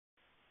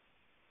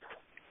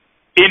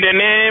In the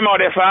name of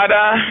the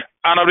Father,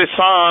 and of the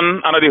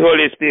Son, and of the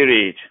Holy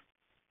Spirit.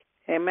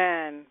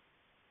 Amen.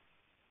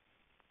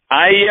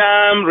 I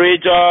am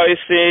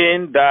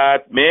rejoicing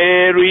that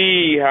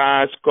Mary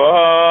has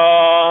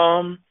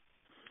come.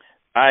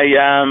 I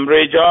am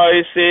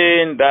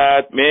rejoicing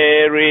that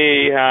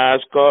Mary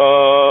has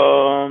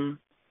come.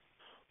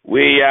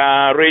 We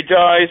are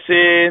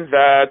rejoicing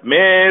that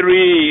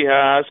Mary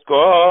has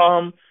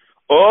come.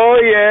 Oh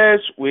yes,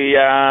 we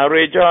are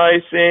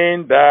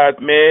rejoicing that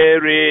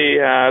Mary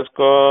has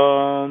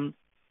come.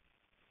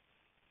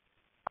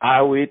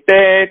 I will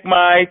take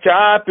my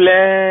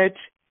chaplet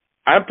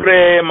and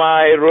pray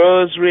my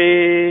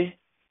rosary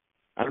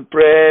and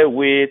pray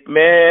with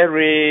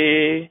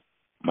Mary,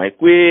 my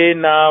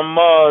Queen and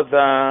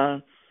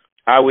Mother.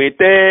 I will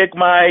take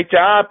my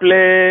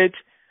chaplet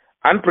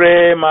and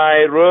pray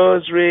my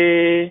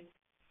rosary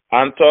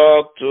and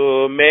talk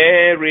to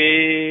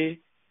Mary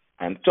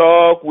and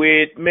talk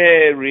with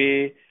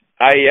Mary.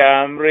 I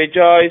am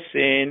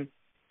rejoicing,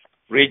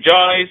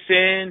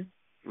 rejoicing,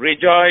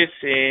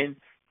 rejoicing.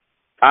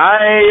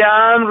 I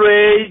am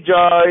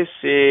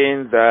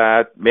rejoicing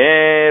that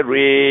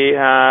Mary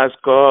has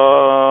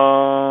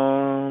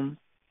come.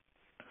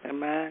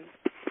 Amen.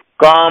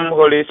 Come,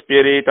 Holy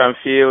Spirit, and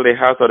fill the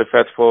hearts of the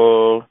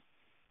faithful.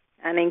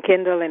 And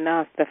enkindle in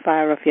us the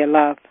fire of your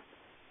love.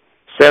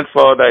 Send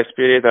forth thy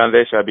Spirit, and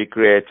they shall be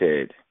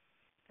created.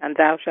 And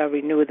thou shalt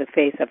renew the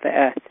face of the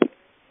earth.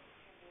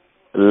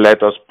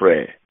 Let us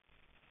pray.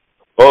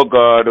 O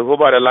God, who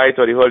by the light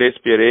of the Holy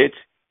Spirit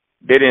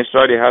did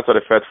instruct the hearts of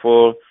the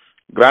faithful,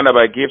 grant that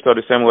by gift of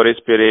the same Holy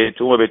Spirit,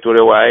 who will be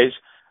truly wise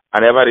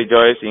and ever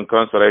rejoice in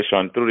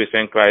consolation through the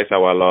same Christ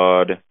our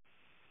Lord.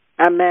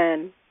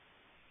 Amen.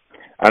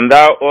 And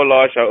thou, O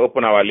Lord, shalt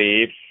open our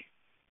lips,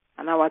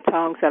 and our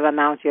tongue shall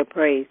announce your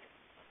praise.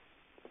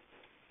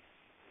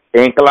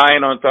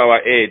 Incline unto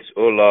our aid,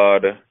 O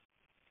Lord.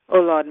 O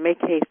Lord, make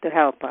haste to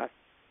help us.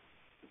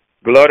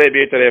 Glory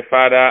be to the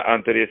Father,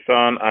 and to the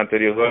Son, and to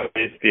the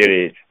Holy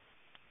Spirit.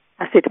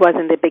 As it was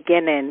in the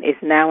beginning, is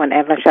now, and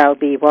ever shall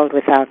be, world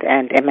without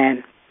end.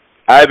 Amen.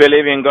 I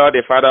believe in God,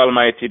 the Father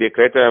Almighty, the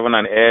creator of heaven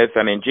and earth,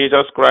 and in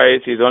Jesus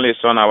Christ, his only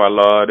Son, our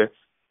Lord,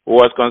 who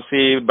was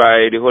conceived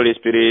by the Holy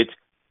Spirit,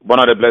 born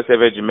of the Blessed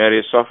Virgin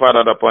Mary, suffered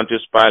under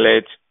Pontius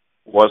Pilate,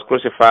 was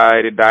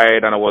crucified,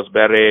 died, and was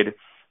buried,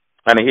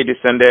 and he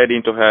descended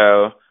into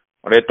hell.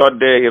 On the third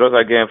day, he rose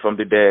again from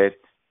the dead,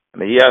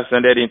 and he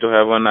ascended into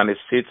heaven, and he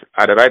sits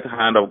at the right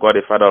hand of God,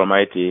 the Father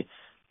Almighty.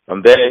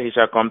 From there he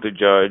shall come to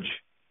judge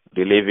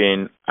the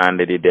living and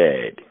the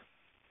dead.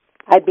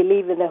 I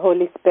believe in the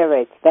Holy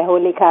Spirit, the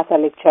Holy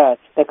Catholic Church,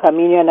 the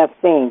communion of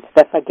saints,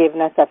 the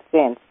forgiveness of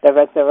sins, the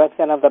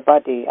resurrection of the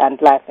body, and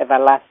life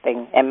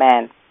everlasting.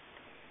 Amen.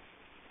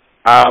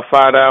 Our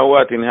Father, who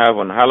art in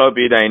heaven, hallowed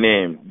be thy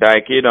name.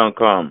 Thy kingdom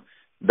come.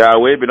 Thy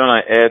will be done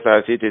on earth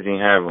as it is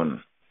in heaven.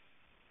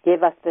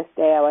 Give us this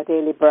day our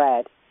daily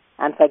bread,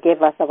 and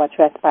forgive us our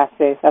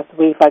trespasses, as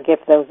we forgive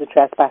those who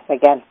trespass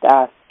against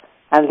us.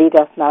 And lead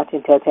us not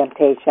into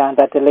temptation,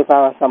 but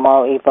deliver us from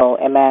all evil.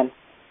 Amen.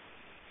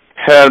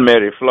 Hail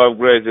Mary, full of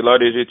grace, the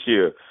Lord is with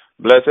you.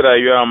 Blessed are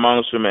you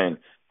amongst women,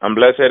 and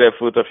blessed the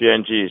fruit of your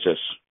womb, Jesus.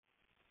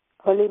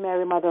 Holy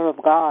Mary, Mother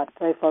of God,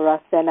 pray for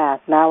us sinners,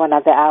 now and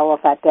at the hour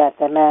of our death.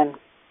 Amen.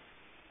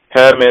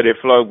 Hail Mary,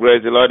 full of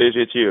grace, the Lord is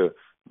with you.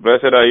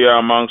 Blessed are you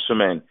amongst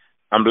women,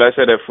 and blessed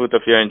the fruit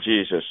of your womb,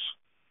 Jesus.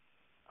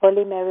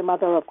 Holy Mary,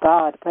 Mother of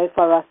God, pray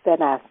for us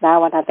sinners,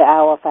 now and at the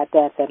hour of our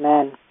death.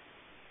 Amen.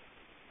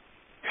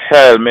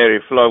 Hail Mary,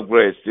 full of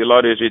grace, the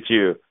Lord is with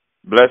you.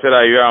 Blessed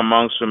are you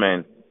amongst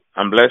women,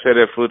 and blessed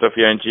the fruit of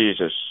your womb,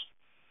 Jesus.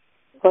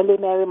 Holy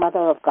Mary,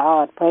 Mother of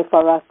God, pray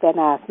for us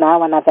sinners,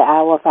 now and at the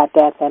hour of our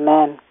death.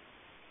 Amen.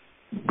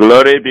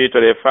 Glory be to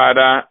the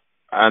Father,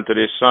 and to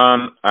the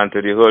Son, and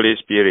to the Holy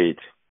Spirit.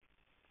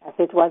 As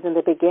it was in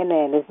the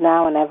beginning, is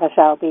now, and ever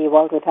shall be,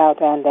 world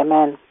without end.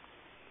 Amen.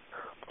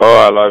 O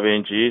our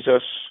loving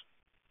Jesus,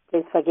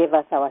 please forgive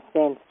us our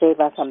sins, save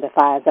us from the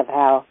fires of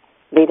hell,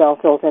 lead all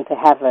souls into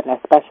heaven,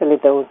 especially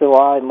those who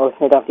are in most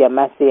need of your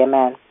mercy.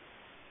 Amen.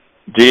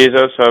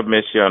 Jesus, have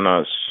mercy on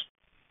us.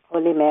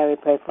 Holy Mary,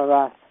 pray for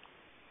us.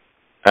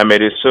 And may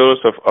the souls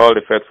of all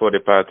the faithful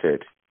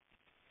departed,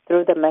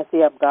 through the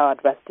mercy of God,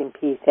 rest in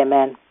peace.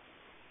 Amen.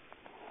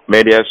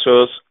 May their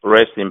souls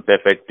rest in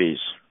perfect peace.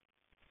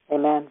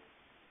 Amen.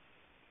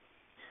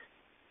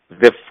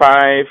 The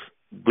 5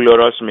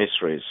 glorious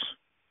mysteries.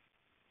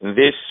 In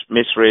these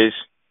mysteries,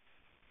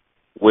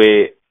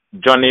 we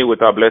journey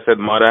with our Blessed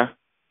Mother,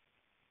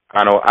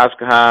 and I'll ask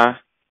her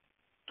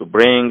to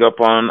bring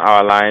upon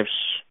our lives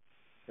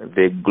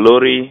the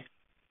glory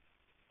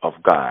of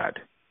God.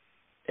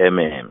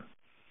 Amen.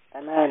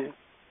 Amen.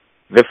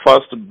 The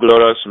first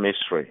glorious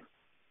mystery,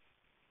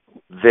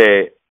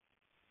 the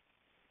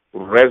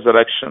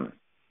resurrection.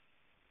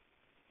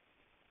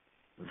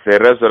 The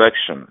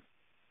resurrection.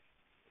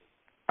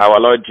 Our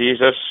Lord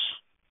Jesus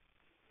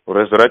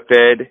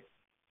resurrected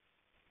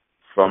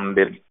from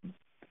the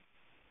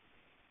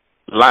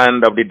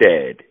land of the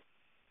dead.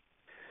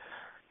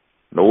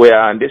 We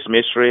are in this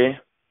mystery,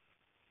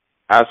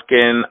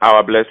 asking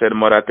our Blessed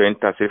Mother to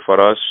intercede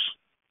for us,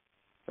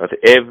 that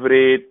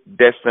every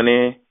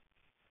destiny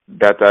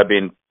that have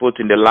been put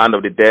in the land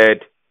of the dead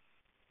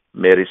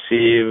may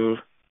receive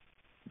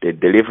the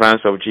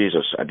deliverance of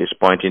Jesus at this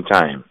point in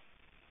time.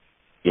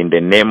 In the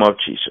name of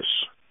Jesus.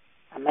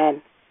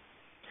 Amen.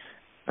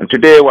 And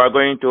today we are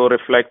going to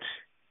reflect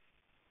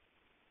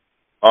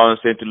on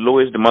St.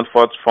 Louis de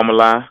Montfort's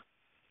formula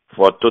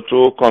for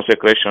total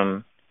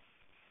consecration.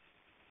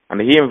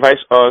 And he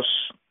invites us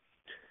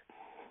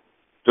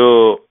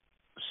to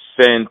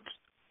St.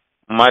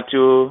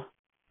 Matthew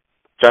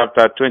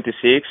chapter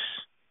 26,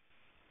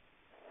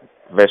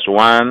 verse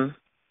 1,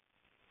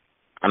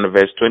 and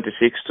verse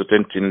 26 to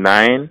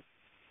 29,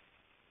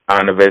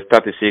 and verse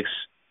 36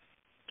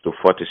 to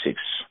 46.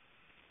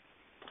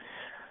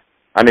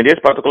 And in this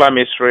particular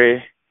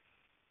mystery,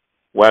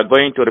 we are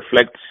going to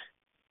reflect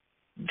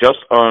just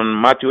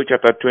on Matthew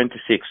chapter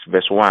 26,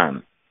 verse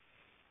 1.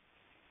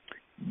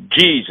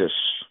 Jesus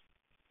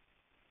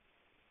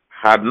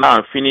had now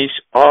finished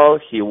all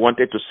he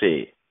wanted to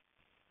say.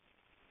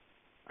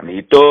 And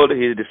he told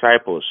his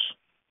disciples,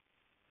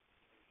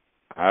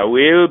 I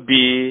will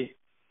be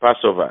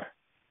Passover.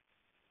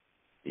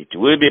 It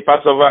will be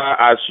Passover,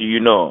 as you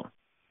know,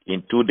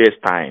 in 2 days'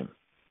 time.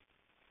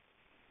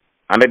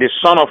 And the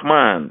Son of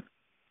Man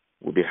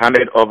will be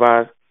handed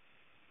over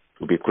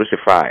to be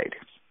crucified.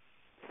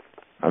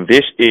 And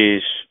this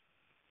is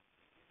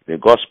the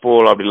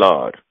gospel of the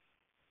Lord.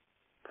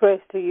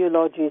 Praise to you,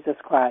 Lord Jesus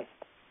Christ.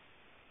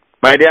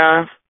 My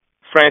dear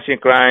friends in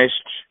Christ,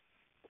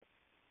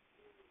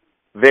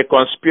 the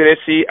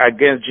conspiracy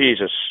against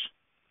Jesus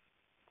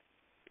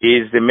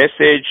is the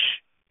message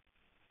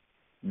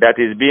that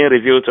is being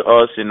revealed to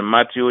us in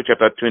Matthew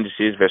chapter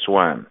 26, verse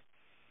 1.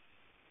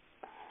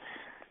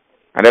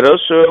 And there's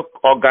also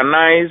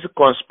organized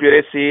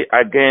conspiracy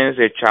against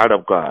a child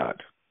of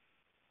God.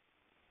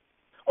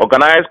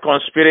 Organized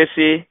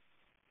conspiracy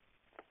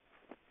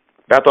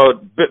that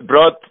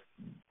brought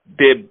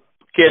the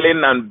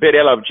killing and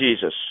burial of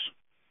Jesus.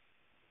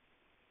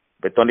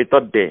 But on the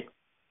third day,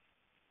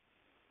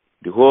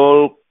 the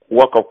whole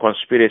work of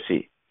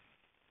conspiracy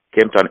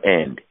came to an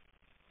end,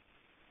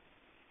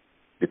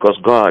 because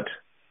God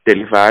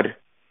delivered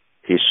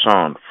his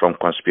Son from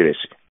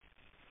conspiracy.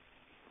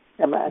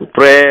 Amen. We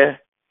pray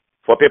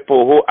for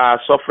people who are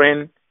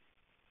suffering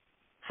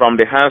from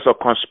the hands of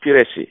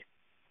conspiracy,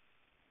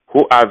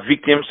 who are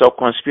victims of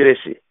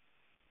conspiracy.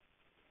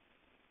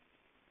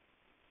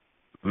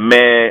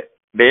 May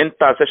the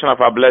intercession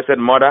of our Blessed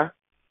Mother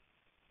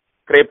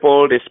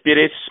cripple the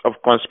spirits of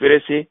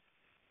conspiracy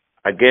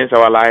against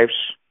our lives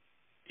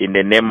in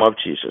the name of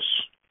Jesus.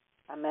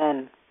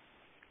 Amen.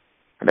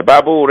 And the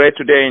Bible we read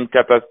today in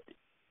chapter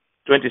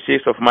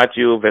 26 of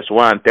Matthew, verse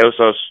 1, tells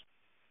us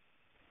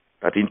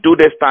that in 2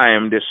 days'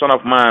 time, the Son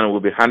of Man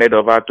will be handed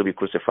over to be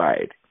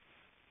crucified.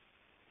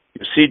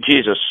 You see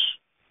Jesus,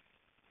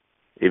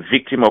 a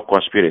victim of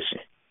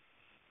conspiracy.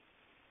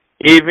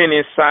 Even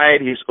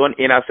inside his own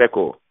inner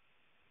circle,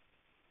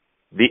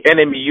 the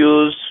enemy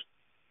used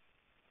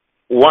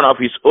one of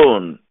his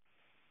own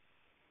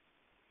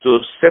to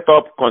set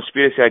up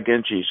conspiracy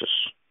against Jesus.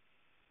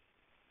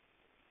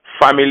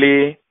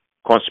 Family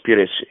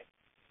conspiracy.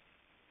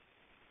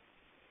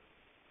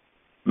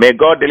 May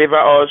God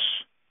deliver us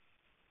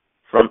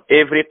from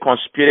every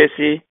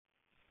conspiracy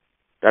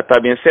that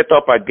has been set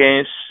up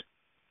against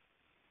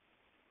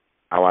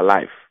our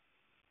life.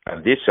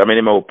 And this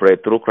many will pray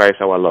through Christ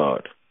our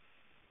Lord.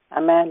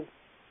 Amen.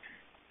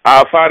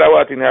 Our Father who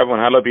art in heaven,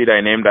 hallowed be thy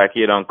name, thy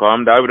kingdom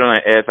come, thy will be done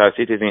on earth as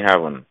it is in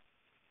heaven.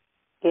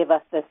 Give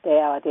us this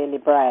day our daily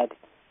bread,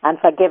 and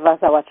forgive us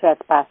our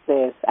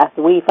trespasses, as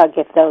we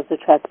forgive those who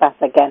trespass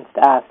against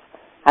us.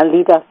 And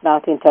lead us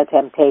not into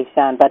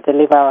temptation, but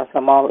deliver us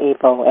from all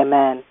evil.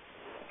 Amen.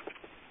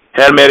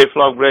 Hail Mary,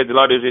 full of grace, the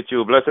Lord is with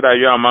you. Blessed are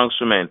you amongst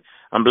women,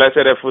 and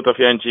blessed the fruit of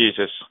your womb,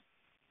 Jesus.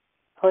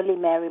 Holy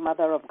Mary,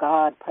 Mother of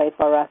God, pray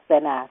for us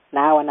sinners,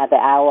 now and at the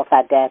hour of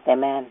our death.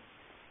 Amen.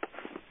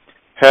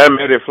 Hail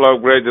Mary, full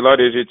of grace, the Lord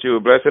is with you.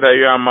 Blessed are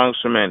you amongst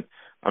women,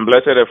 and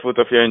blessed the fruit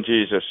of your womb,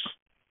 Jesus.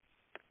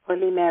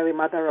 Holy Mary,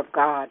 Mother of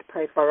God,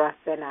 pray for us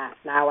sinners,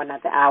 now and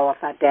at the hour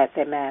of our death.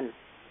 Amen.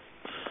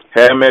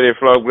 Hail Mary,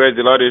 full of grace,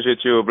 the Lord is with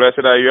you.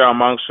 Blessed are you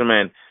amongst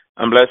women,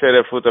 and blessed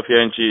the fruit of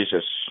your womb,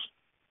 Jesus.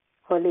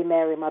 Holy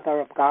Mary,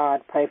 Mother of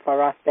God, pray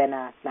for us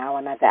sinners, now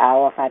and at the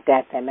hour of our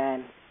death.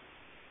 Amen.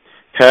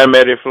 Hail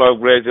Mary, full of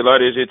grace, the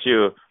Lord is with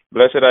you.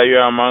 Blessed are you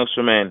amongst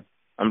women,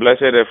 and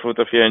blessed the fruit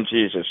of your womb,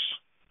 Jesus.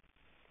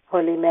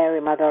 Holy Mary,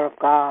 Mother of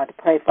God,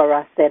 pray for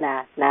us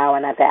sinners, now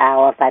and at the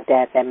hour of our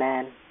death.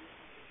 Amen.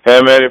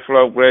 Hail Mary,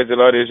 full of grace, the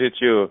Lord is with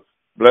you.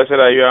 Blessed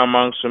are you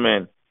amongst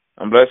women,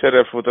 and blessed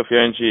the fruit of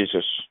your womb,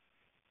 Jesus.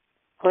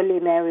 Holy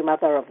Mary,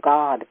 Mother of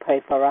God,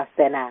 pray for us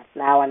sinners,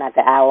 now and at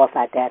the hour of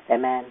our death.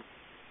 Amen.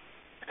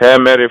 Hail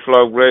Mary, full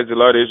of grace, the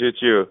Lord is with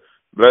you.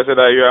 Blessed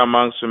are you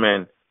amongst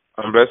women,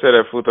 and blessed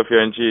the fruit of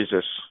your womb,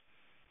 Jesus.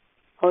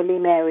 Holy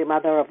Mary,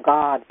 Mother of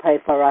God, pray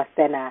for us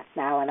sinners,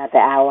 now and at the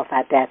hour of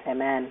our death.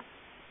 Amen.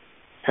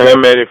 Hail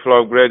Mary,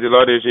 full of grace, the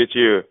Lord is with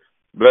you.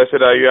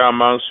 Blessed are you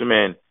amongst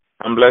women,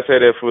 and blessed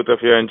the fruit of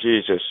your womb,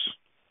 Jesus.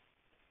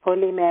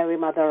 Holy Mary,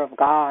 Mother of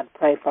God,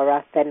 pray for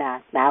us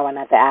sinners, now and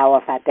at the hour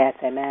of our death.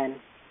 Amen.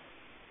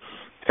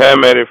 Hail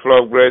Mary,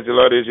 full of grace, the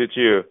Lord is with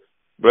you.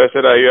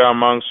 Blessed are you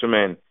amongst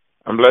women,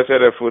 and blessed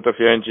the fruit of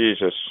your womb,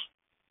 Jesus.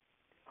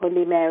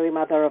 Holy Mary,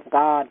 Mother of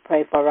God,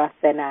 pray for us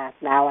sinners,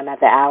 now and at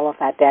the hour of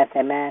our death.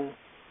 Amen.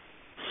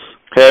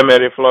 Hail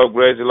Mary, full of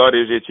grace, the Lord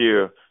is with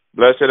you.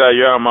 Blessed are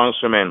you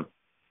amongst women,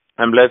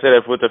 and blessed the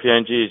fruit of your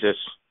womb, Jesus.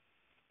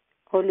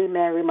 Holy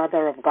Mary,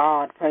 Mother of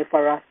God, pray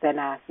for us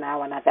sinners,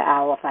 now and at the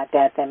hour of our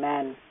death.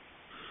 Amen.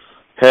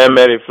 Hail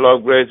Mary, full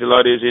of grace, the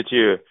Lord is with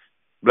you.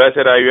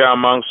 Blessed are you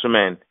amongst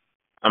women,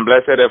 and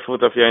blessed the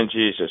fruit of your womb,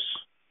 Jesus.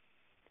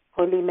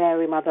 Holy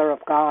Mary, Mother of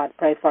God,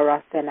 pray for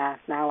us sinners,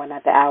 now and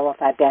at the hour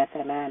of our death.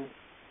 Amen.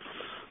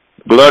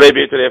 Glory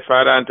be to the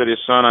Father, and to the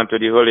Son, and to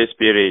the Holy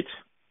Spirit.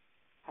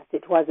 As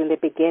it was in the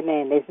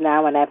beginning, is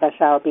now, and ever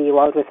shall be,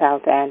 world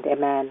without end.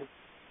 Amen.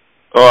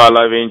 O our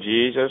loving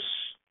Jesus,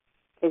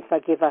 Please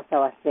forgive us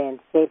our sins,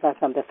 save us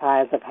from the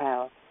fires of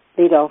hell.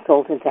 Lead all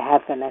souls into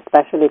heaven,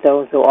 especially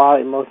those who are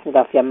in most need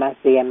of your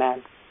mercy.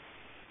 Amen.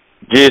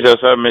 Jesus,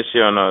 have mercy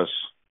on us.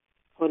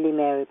 Holy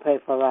Mary, pray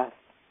for us.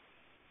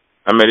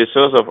 And may the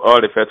souls of all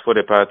the faithful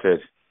departed,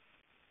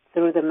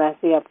 Through the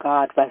mercy of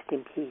God, rest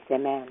in peace.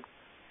 Amen.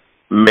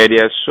 may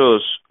their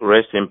souls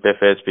rest in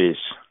perfect peace.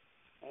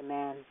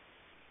 Amen.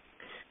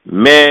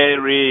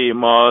 Mary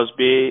must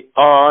be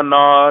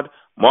honored,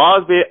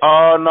 must be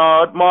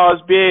honored,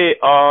 must be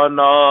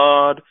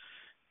honored.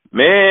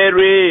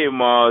 Mary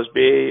must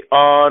be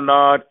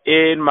honored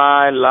in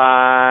my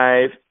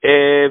life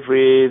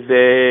every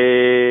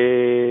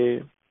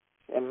day.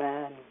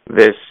 Amen.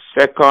 The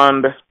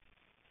second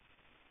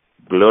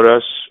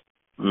glorious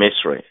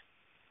mystery,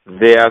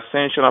 the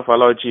ascension of our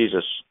Lord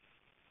Jesus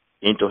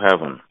into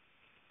heaven.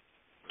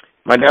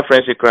 My dear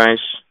friends in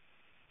Christ,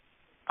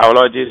 our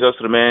Lord Jesus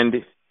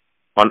remained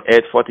on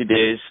earth 40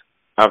 days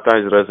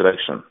after his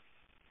resurrection.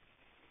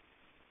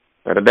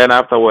 But then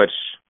afterwards,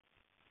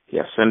 he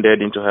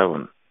ascended into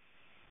heaven.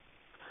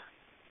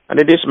 And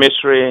in this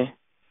mystery,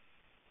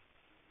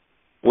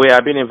 we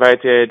have been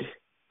invited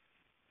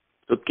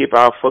to keep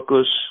our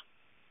focus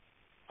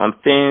on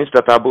things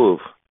that are above,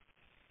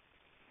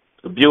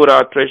 to build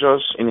our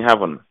treasures in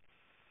heaven,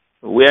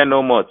 where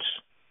no moth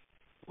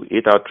we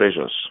eat our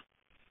treasures.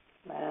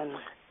 Amen.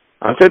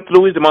 And St.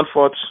 Louis de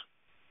Montfort,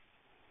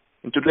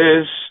 in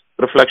today's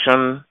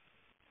reflection,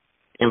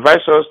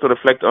 invites us to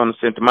reflect on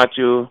St.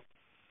 Matthew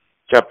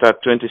chapter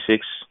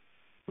 26,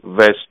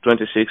 verse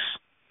 26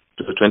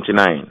 to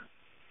 29.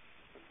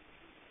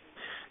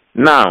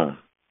 Now,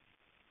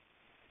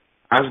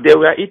 as they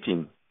were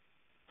eating,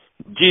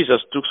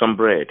 Jesus took some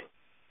bread,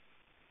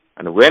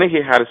 and when he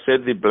had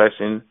said the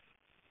blessing,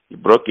 he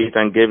broke it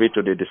and gave it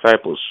to the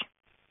disciples.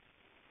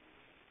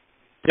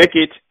 Take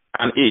it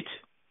and eat,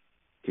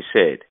 he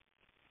said.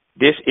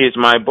 This is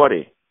my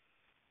body.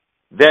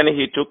 Then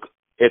he took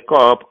a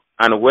cup,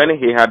 and when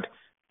he had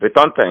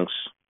returned thanks,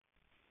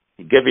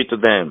 he gave it to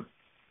them.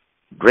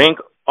 Drink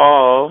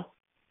all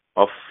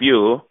of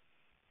you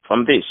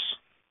from this,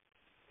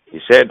 he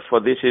said, for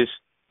this is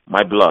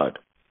my blood,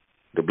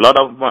 the blood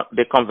of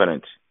the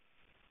covenant,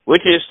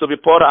 which is to be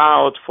poured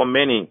out for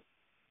many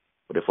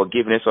for the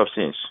forgiveness of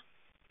sins.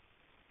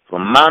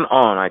 From now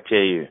on, I tell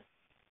you,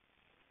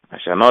 I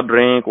shall not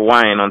drink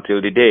wine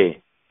until the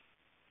day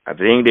I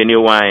drink the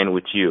new wine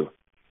with you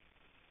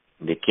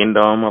in the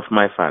kingdom of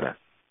my Father.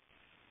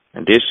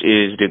 And this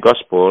is the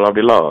gospel of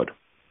the Lord.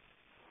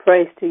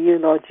 Praise to you,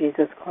 Lord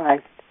Jesus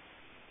Christ.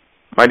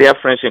 My dear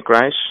friends in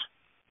Christ,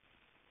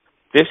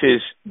 this is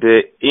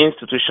the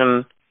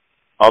institution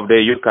of the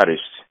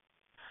Eucharist.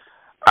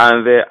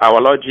 And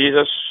our Lord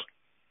Jesus,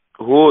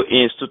 who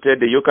instituted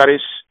the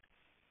Eucharist,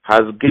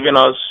 has given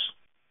us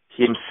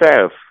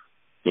himself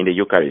in the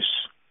Eucharist.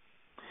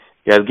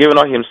 He has given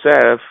us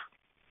himself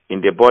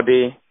in the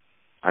body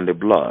and the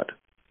blood.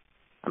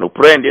 And we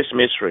pray in this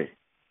mystery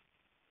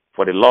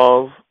for the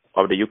love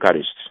of the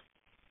Eucharist.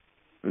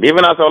 And even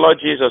as our Lord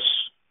Jesus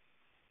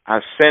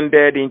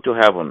ascended into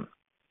heaven,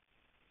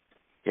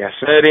 he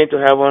ascended into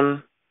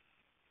heaven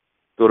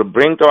to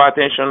bring to our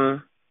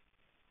attention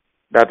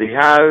that he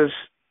has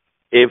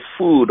a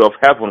food of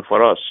heaven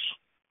for us.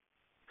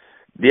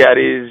 There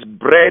is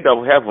bread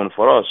of heaven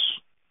for us.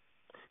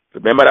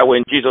 Remember that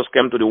when Jesus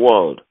came to the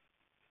world,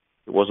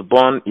 he was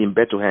born in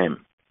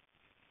Bethlehem.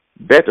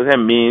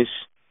 Bethlehem means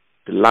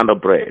the land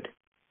of bread.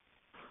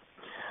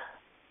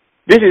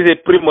 This is a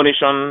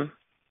premonition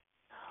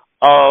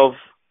of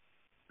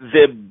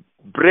the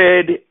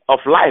bread of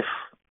life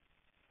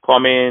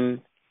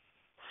coming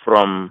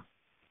from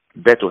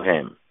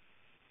Bethlehem.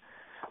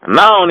 And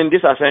now in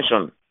this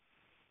ascension,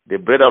 the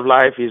bread of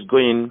life is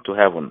going to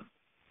heaven.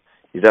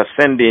 Is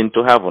ascending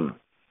to heaven.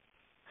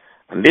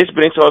 And this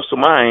brings us to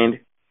mind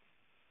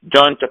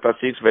John chapter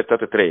 6, verse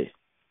 33.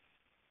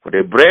 For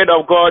the bread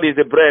of God is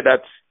the bread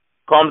that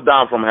comes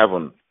down from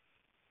heaven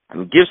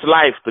and gives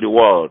life to the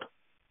world.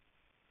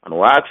 And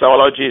we ask our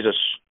Lord Jesus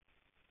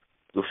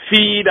to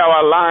feed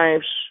our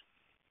lives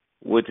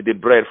with the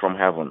bread from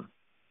heaven,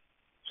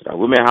 so that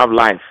we may have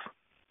life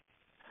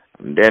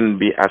and then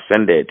be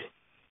ascended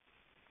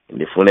in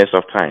the fullness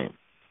of time.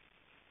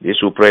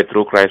 This we pray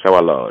through Christ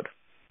our Lord.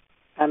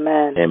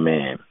 Amen.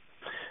 Amen.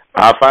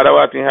 Our Father who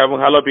art in heaven,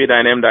 hallowed be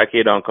thy name, thy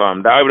kingdom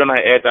come. Thy will be done on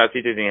earth as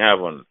it is in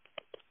heaven.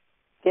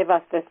 Give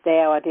us this day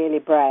our daily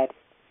bread,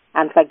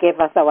 and forgive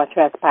us our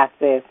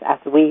trespasses, as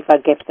we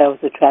forgive those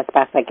who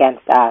trespass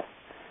against us.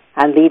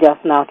 And lead us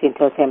not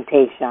into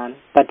temptation,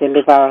 but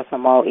deliver us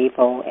from all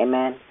evil.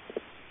 Amen.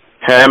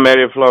 Hail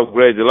Mary, full of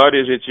grace, the Lord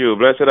is with you.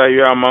 Blessed are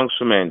you amongst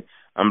women,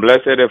 and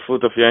blessed the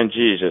fruit of your womb,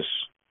 Jesus.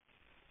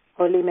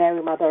 Holy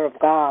Mary, Mother of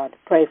God,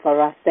 pray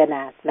for us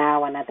sinners,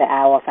 now and at the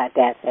hour of our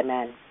death.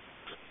 Amen.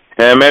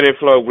 Hail Mary,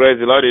 full of grace,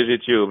 the Lord is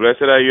with you.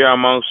 Blessed are you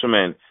amongst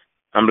women,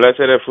 and blessed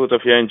the fruit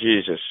of your womb,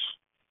 Jesus.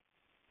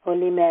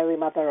 Holy Mary,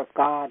 Mother of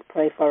God,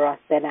 pray for us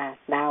sinners,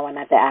 now and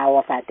at the hour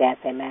of our death.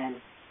 Amen.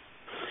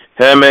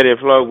 Hail Mary,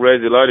 full of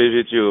grace, the Lord is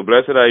with you.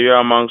 Blessed are you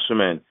amongst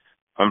women,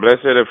 and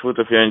blessed the fruit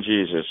of your womb,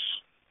 Jesus.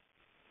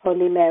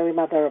 Holy Mary,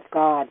 Mother of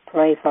God,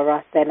 pray for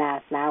us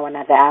sinners, now and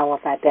at the hour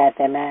of our death.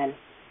 Amen.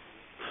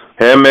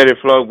 Hail Mary,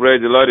 full of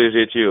grace, the Lord is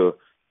with you.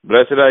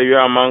 Blessed are you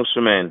amongst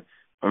women,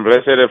 and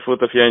blessed the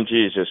fruit of your womb,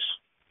 Jesus.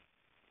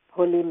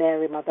 Holy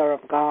Mary, Mother of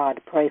God,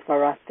 pray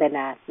for us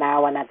sinners,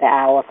 now and at the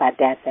hour of our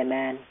death.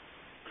 Amen.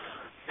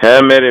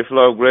 Hail Mary,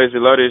 full of grace, the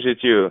Lord is with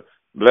you.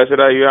 Blessed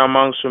are you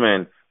amongst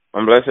women,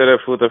 and blessed the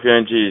fruit of your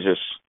womb, Jesus.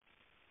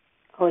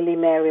 Holy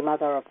Mary,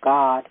 Mother of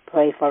God,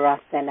 pray for us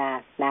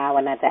sinners, now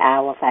and at the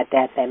hour of our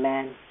death.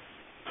 Amen.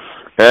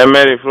 Hail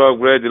Mary, full of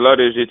grace, the Lord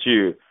is with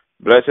you.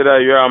 Blessed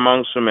are you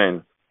amongst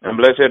women, and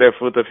blessed the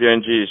fruit of your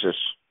womb, Jesus.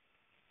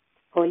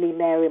 Holy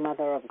Mary,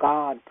 Mother of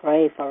God,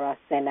 pray for us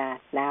sinners,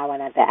 now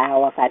and at the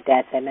hour of our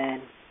death.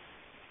 Amen.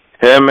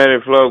 Hail Mary,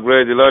 full of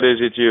grace, the Lord is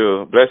with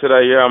you. Blessed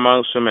are you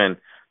amongst women,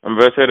 and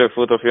blessed the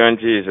fruit of your womb,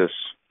 Jesus.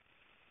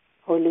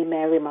 Holy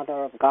Mary,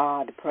 Mother of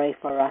God, pray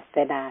for us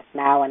sinners,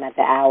 now and at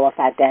the hour of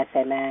our death.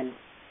 Amen.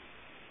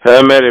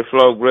 Hail Mary,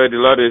 full of grace, the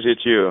Lord is with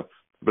you.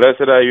 Blessed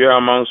are you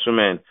amongst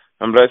women,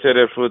 and blessed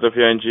the fruit of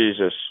your womb,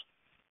 Jesus.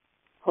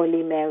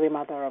 Holy Mary,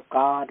 Mother of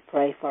God,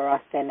 pray for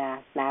us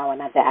sinners, now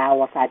and at the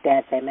hour of our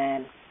death.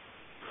 Amen.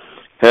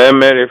 Hail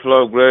Mary,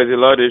 full of grace, the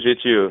Lord is with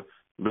you.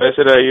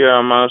 Blessed are you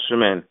amongst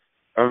women,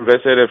 and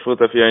blessed the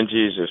fruit of your womb,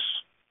 Jesus.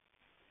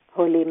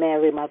 Holy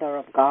Mary, Mother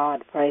of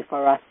God, pray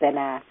for us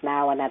sinners,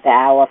 now and at the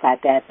hour of our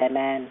death.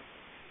 Amen.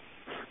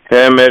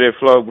 Hail Mary,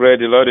 full of grace,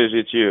 the Lord is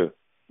with you.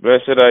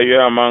 Blessed are you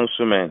amongst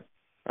women,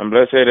 and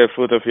blessed the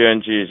fruit of your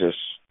womb, Jesus.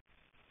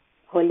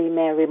 Holy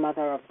Mary,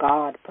 Mother of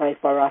God, pray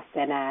for us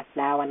sinners,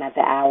 now and at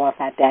the hour of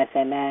our death.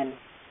 Amen.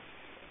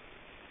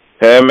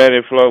 Hail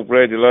Mary, full of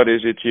grace, the Lord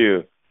is with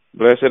you.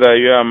 Blessed are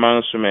you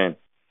amongst women,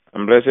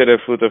 and blessed the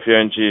fruit of your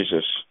womb,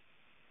 Jesus.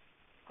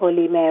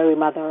 Holy Mary,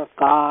 Mother of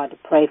God,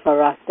 pray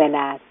for us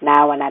sinners,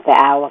 now and at the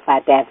hour of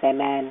our death.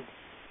 Amen.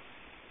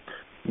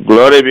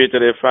 Glory be to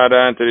the Father,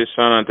 and to the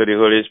Son, and to the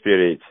Holy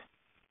Spirit.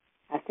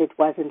 As it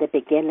was in the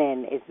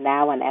beginning, is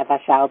now, and ever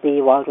shall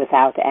be, world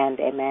without end.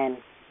 Amen.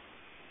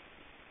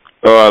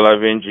 O our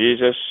loving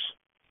Jesus,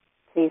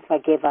 please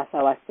forgive us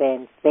our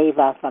sins, save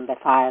us from the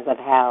fires of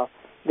hell,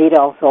 lead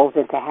all souls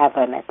into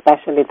heaven,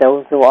 especially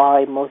those who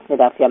are in most need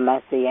of your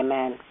mercy.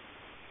 Amen.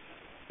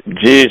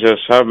 Jesus,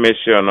 have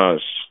mercy on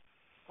us.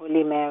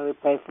 Holy Mary,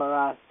 pray for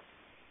us.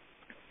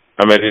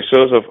 And may the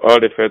souls of all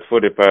the faithful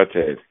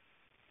departed,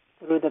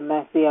 through the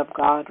mercy of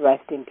God,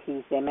 rest in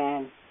peace.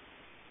 Amen.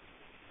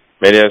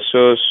 may their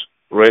souls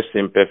rest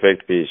in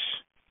perfect peace.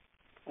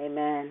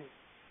 Amen.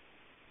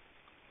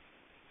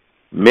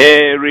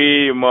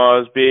 Mary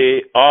must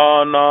be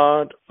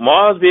honored,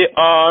 must be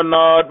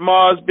honored,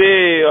 must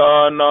be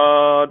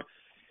honored.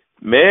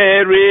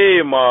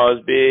 Mary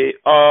must be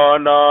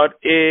honored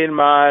in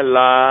my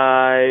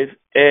life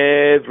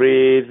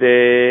every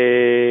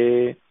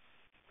day.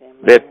 Amen.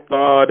 The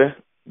third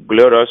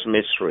glorious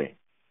mystery,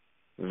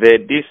 the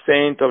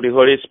descent of the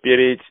Holy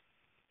Spirit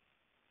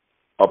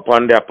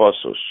upon the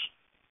apostles.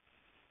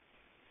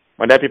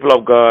 When the people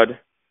of God,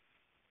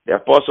 the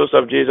apostles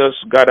of Jesus,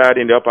 gathered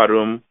in the upper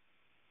room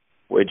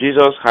where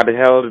Jesus had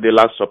held the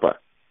Last Supper,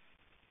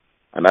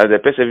 and as they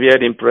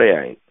persevered in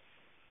prayer,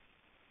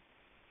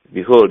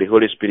 behold, the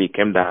Holy Spirit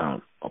came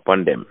down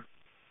upon them.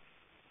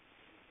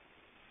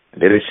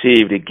 They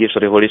received the gifts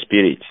of the Holy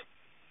Spirit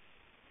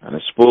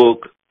and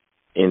spoke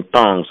in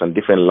tongues and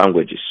different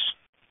languages.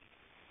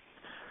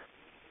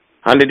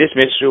 And in this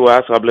mystery, we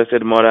ask our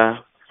Blessed Mother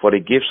for the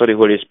gifts of the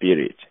Holy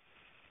Spirit.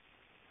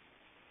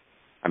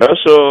 And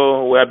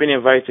also, we have been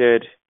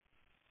invited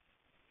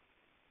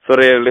for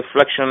a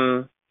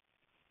reflection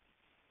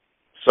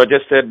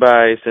suggested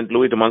by St.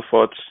 Louis de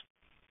Montfort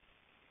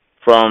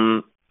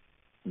from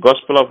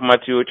Gospel of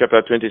Matthew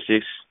chapter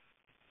 26,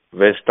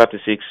 verse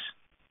 36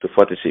 to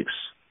 46.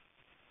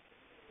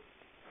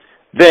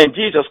 Then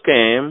Jesus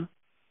came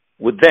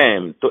with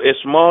them to a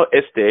small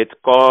estate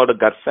called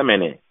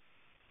Gethsemane,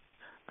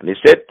 and he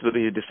said to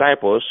his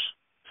disciples,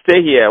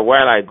 "Stay here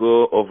while I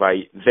go over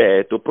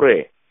there to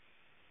pray."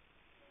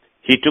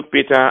 He took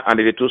Peter and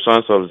the two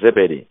sons of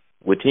Zebedee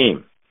with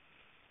him,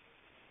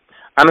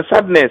 and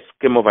sadness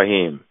came over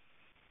him,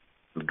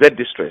 great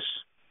distress.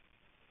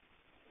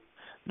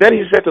 Then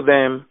he said to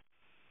them,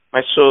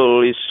 my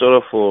soul is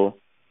sorrowful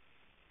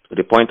to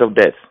the point of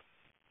death.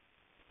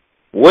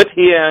 Wait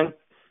here and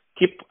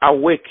keep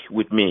awake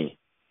with me.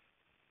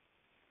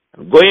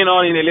 Going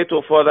on in a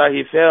little further,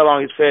 he fell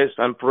on his face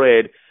and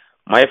prayed,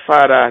 my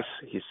Father,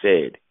 he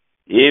said,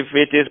 if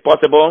it is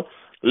possible,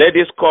 let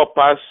this cup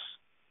pass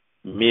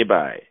me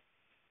by.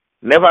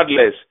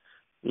 Nevertheless,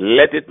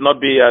 let it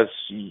be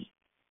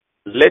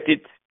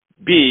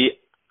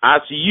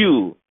as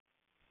you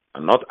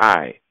and not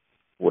I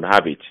would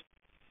have it.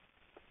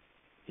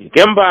 He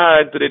came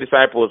back to the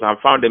disciples and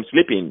found them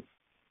sleeping.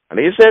 And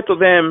he said to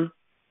them,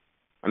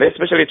 and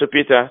especially to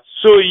Peter,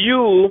 so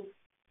you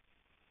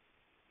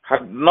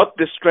had not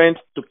the strength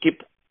to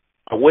keep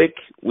awake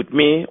with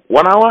me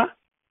 1 hour?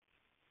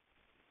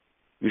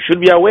 You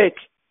should be awake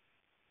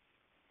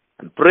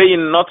and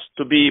praying not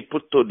to be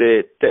put to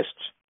the test.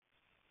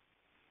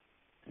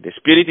 The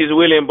spirit is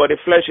willing, but the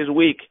flesh is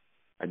weak.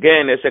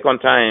 Again, a second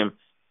time,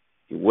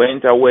 he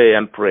went away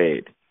and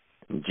prayed.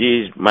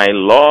 Jesus, my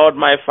Lord,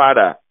 my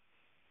Father,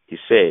 he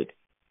said,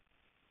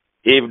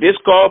 if this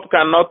cup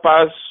cannot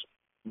pass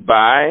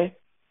by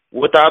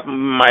without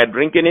my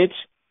drinking it,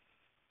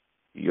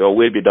 your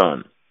will be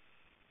done.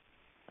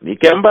 And he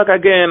came back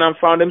again and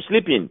found them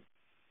sleeping.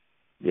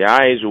 Their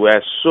eyes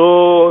were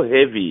so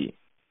heavy.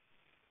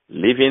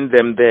 Leaving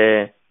them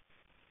there,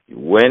 he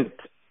went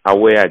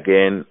away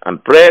again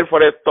and prayed for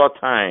the third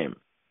time.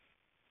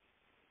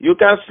 You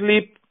can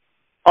sleep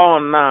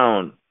on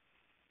now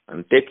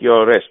and take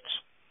your rest.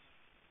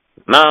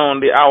 Now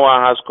the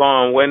hour has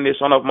come when the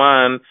Son of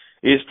Man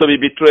is to be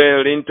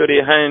betrayed into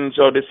the hands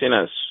of the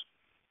sinners.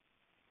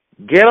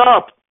 Get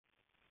up,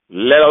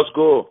 let us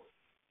go.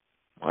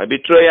 My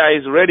betrayer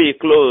is ready,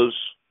 close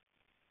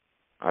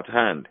at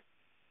hand.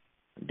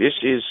 This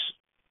is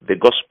the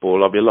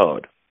gospel of the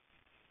Lord.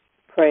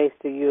 Praise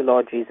to you,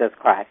 Lord Jesus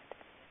Christ.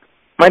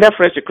 My dear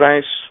friends in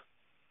Christ,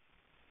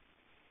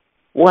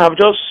 we have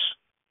just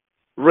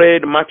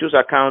read Matthew's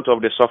account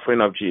of the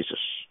suffering of Jesus,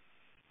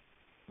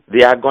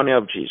 the agony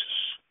of Jesus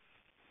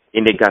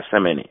in the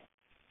Gethsemane.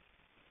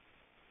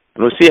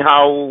 And we see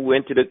how he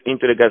went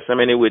into the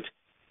Gethsemane with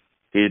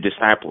his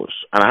disciples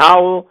and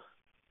how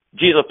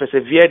Jesus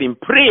persevered in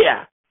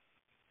prayer.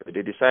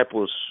 The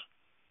disciples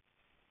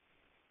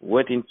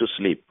went into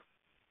sleep.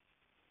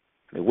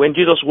 And when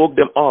Jesus woke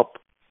them up,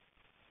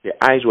 their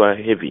eyes were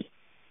heavy.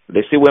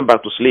 They still went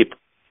back to sleep.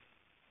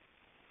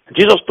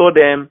 Jesus told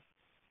them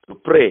to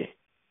pray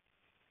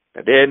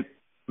that they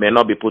may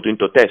not be put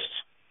into test.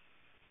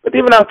 But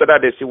even after that,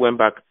 they still went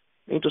back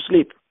into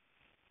sleep.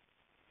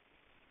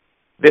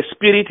 The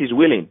spirit is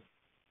willing,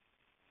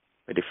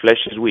 but the flesh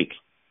is weak.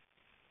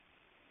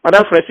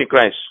 Madam friends in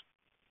Christ,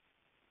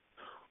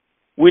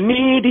 we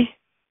need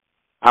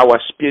our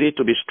spirit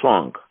to be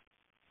strong.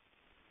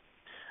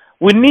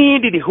 We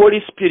need the Holy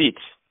Spirit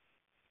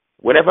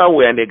whenever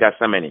we're in the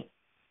Gethsemane.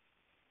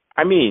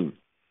 I mean,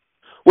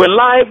 when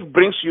life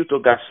brings you to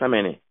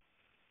Gethsemane,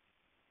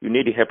 you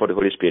need the help of the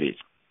Holy Spirit.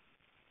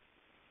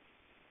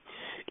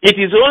 It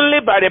is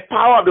only by the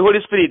power of the Holy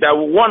Spirit that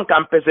one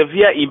can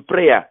persevere in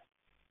prayer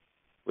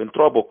when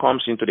trouble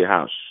comes into the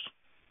house.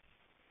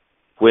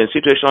 When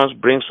situations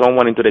bring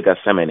someone into the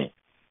Gethsemane,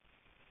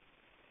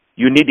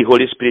 you need the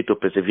Holy Spirit to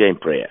persevere in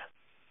prayer.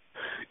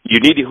 You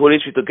need the Holy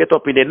Spirit to get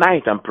up in the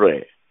night and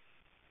pray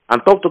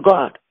and talk to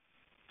God.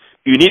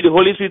 You need the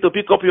Holy Spirit to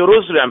pick up your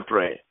rosary and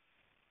pray.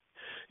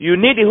 You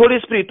need the Holy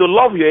Spirit to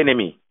love your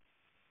enemy.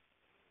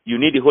 You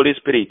need the Holy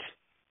Spirit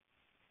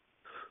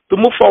to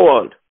move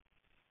forward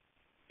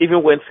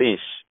even when things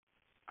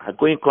are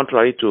going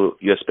contrary to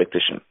your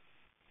expectation.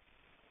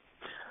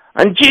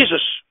 And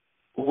Jesus,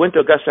 who went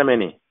to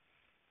Gethsemane,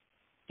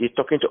 is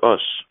talking to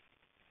us.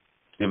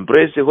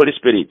 Embrace the Holy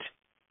Spirit,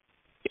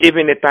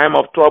 even in a time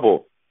of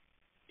trouble,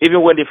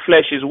 even when the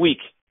flesh is weak,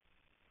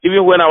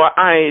 even when our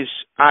eyes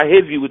are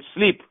heavy with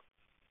sleep,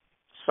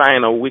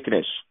 sign of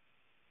weakness.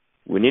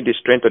 We need the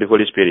strength of the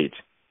Holy Spirit.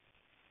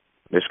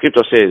 The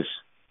scripture says,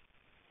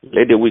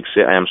 let the weak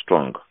say, I am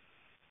strong.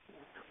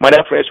 My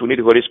dear friends, we need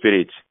the Holy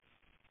Spirit.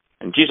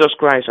 And Jesus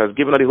Christ has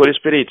given us the Holy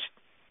Spirit,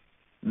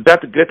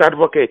 that great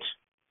advocate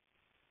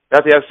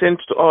that he has sent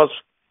to us.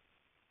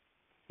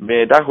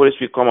 May that Holy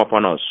Spirit come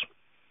upon us.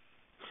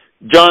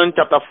 John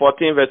chapter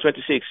 14, verse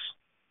 26.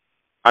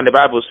 And the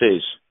Bible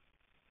says,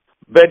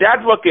 but the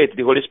advocate,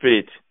 the Holy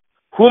Spirit,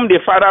 whom the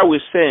Father will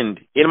send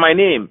in my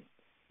name,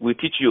 will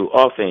teach you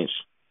all things,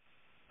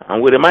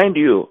 and will remind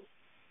you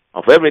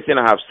of everything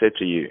I have said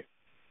to you.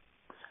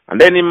 And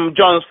then in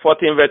John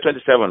 14, verse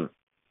 27,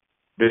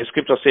 the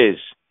scripture says,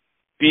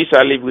 peace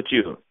I leave with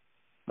you,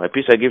 my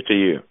peace I give to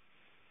you.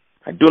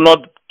 I do not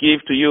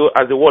give to you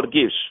as the world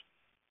gives.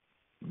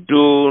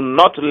 Do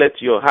not let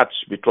your hearts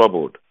be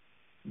troubled.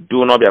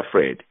 Do not be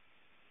afraid.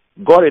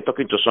 God is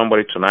talking to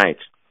somebody tonight.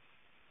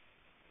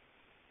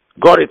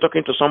 God is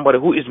talking to somebody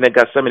who is in the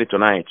Gethsemane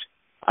tonight.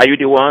 Are you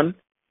the one?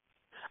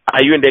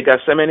 Are you in the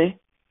Gethsemane?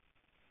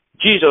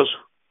 Jesus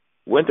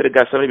went to the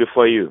Gethsemane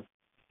before you.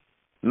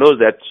 Knows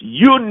that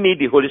you need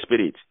the Holy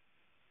Spirit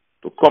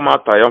to come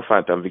out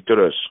triumphant and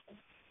victorious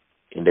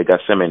in the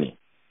Gethsemane.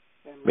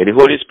 May the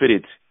Holy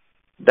Spirit,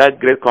 that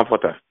great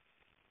comforter,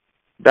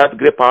 that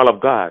great power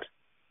of God,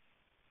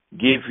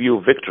 give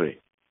you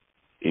victory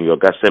in your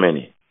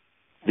Gethsemane.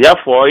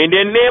 Therefore, in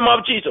the name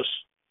of Jesus,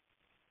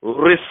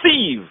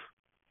 receive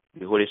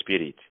the Holy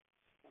Spirit.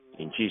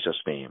 In Jesus'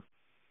 name.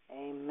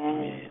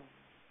 Amen.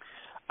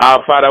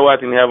 Our Father who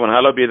art in heaven,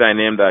 hallowed be thy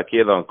name, thy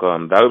kingdom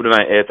come. Thy will be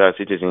done on earth as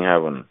it is in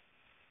heaven.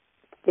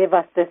 Give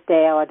us this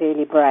day our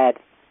daily bread,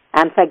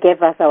 and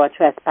forgive us our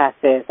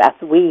trespasses, as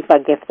we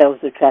forgive those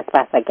who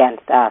trespass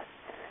against us.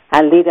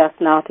 And lead us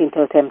not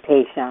into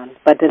temptation,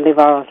 but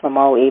deliver us from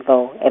all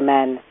evil.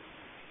 Amen.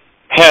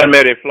 Hail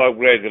Mary, full of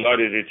grace, the Lord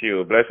is with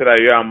you. Blessed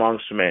are you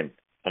amongst men,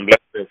 and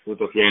blessed is the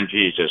fruit of your womb,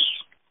 Jesus.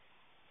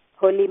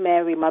 Holy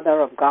Mary, Mother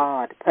of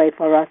God, pray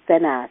for us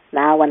sinners,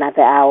 now and at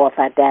the hour of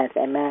our death.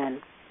 Amen.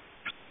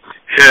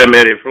 Hail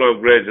Mary, full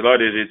of grace, the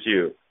Lord is with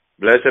you.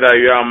 Blessed are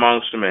you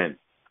amongst men,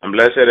 and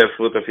blessed is the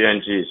fruit of your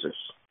womb, Jesus.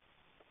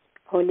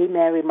 Holy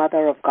Mary,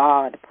 Mother of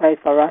God, pray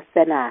for us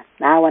sinners,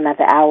 now and at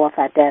the hour of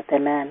our death.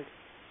 Amen.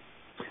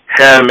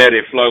 Hail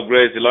Mary, full of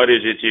grace, the Lord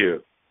is with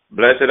you.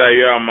 Blessed are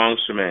you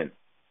amongst men,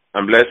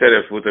 and blessed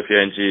is the fruit of your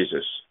womb,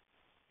 Jesus.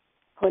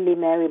 Holy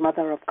Mary,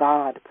 Mother of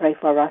God, pray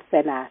for us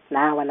sinners,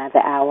 now and at the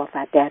hour of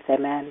our death.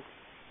 Amen.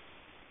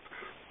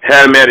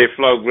 Hail Mary,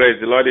 full of grace,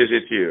 the Lord is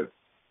with you.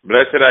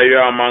 Blessed are you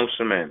amongst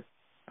men,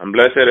 and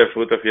blessed is the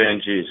fruit of your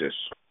womb, Jesus.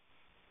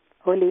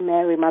 Holy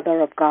Mary,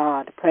 Mother of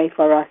God, pray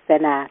for us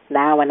sinners,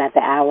 now and at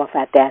the hour of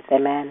our death.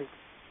 Amen.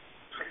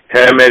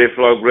 Hail Mary,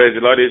 full of grace,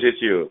 the Lord is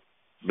with you.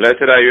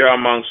 Blessed are you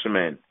amongst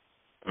men,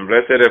 and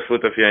blessed is the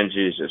fruit of your womb,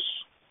 Jesus.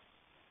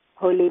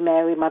 Holy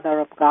Mary, Mother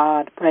of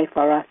God, pray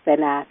for us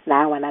sinners,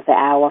 now and at the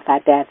hour of our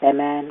death.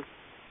 Amen.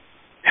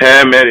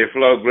 Hail Mary,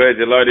 full of grace,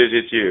 the Lord is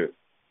with you.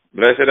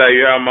 Blessed are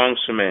you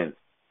amongst men,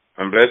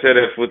 and blessed is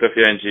the fruit of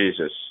your womb,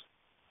 Jesus.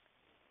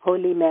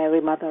 Holy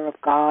Mary, Mother of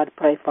God,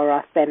 pray for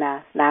us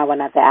sinners, now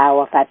and at the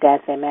hour of our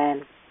death.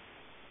 Amen.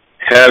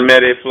 Hail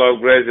Mary, full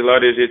of grace, the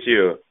Lord is with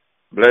you.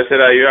 Blessed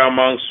are you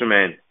amongst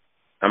men,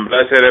 and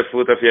blessed is the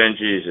fruit of your womb,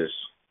 Jesus.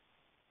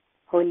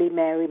 Holy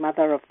Mary,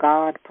 Mother of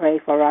God, pray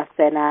for us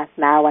sinners,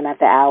 now and at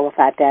the hour of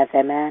our death.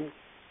 Amen.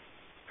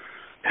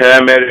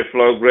 Hail Mary,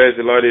 full of grace,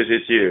 the Lord is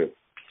with you.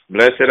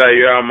 Blessed are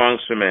you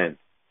amongst men,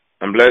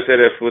 and blessed is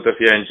the fruit of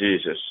your womb,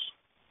 Jesus.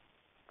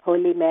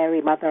 Holy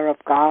Mary, Mother of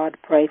God,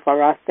 pray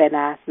for us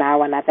sinners,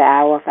 now and at the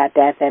hour of our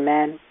death.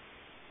 Amen.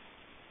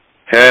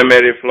 Hail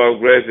Mary, full of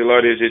grace, the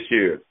Lord is with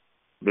you.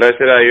 Blessed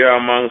are you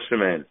amongst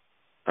men,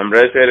 and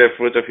blessed is the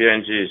fruit of your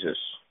womb, Jesus.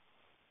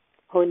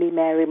 Holy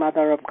Mary,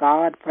 Mother of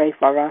God, pray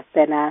for us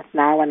sinners,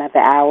 now and at the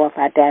hour of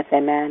our death.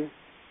 Amen.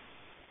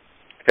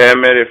 Hail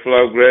Mary,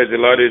 full of grace, the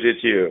Lord is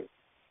with you.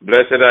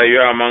 Blessed are you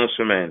amongst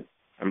men,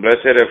 and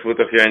blessed is the fruit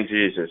of your womb,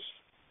 Jesus.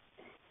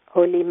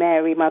 Holy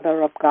Mary,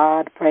 Mother of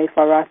God, pray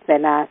for us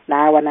sinners,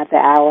 now and at the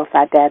hour of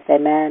our death.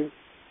 Amen.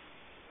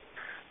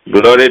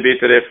 Glory be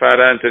to the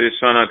Father, and to the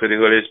Son, and to the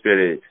Holy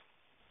Spirit.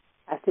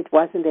 As it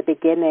was in the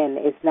beginning,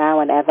 is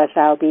now, and ever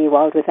shall be,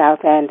 world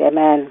without end.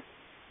 Amen.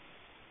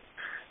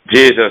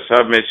 Jesus,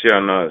 have mercy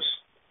on us.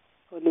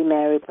 Holy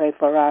Mary, pray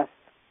for us.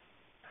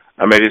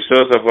 And may the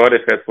souls of all the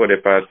faithful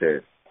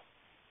departed,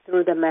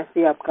 through the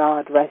mercy of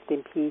God, rest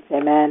in peace.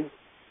 Amen.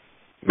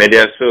 may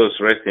their souls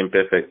rest in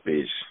perfect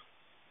peace.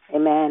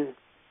 Amen.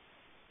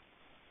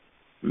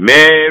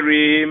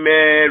 Mary,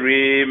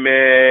 Mary,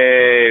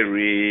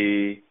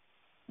 Mary,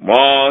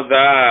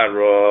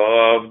 Mother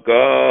of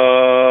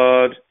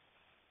God.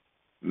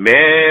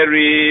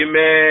 Mary,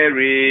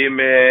 Mary,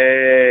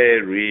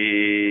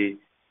 Mary,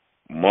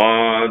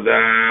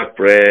 Mother,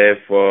 pray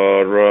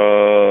for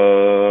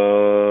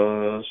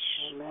us.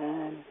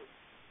 Amen.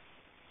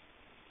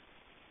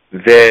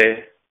 The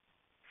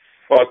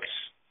fourth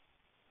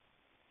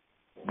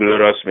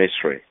glorious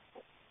mystery,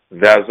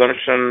 the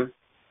Assumption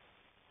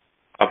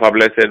of our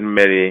Blessed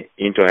Mary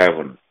into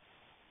heaven.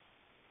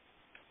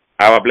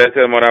 Our Blessed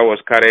Mother was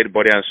carried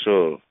body and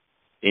soul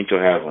into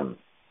heaven.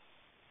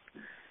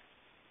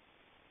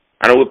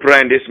 And we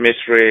pray in this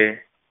mystery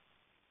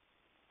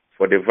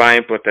for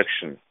divine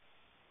protection.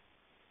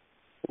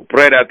 We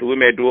pray that we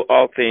may do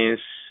all things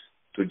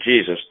to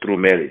Jesus through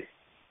Mary.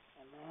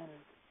 Amen.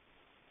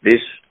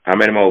 This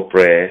amen we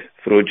pray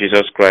through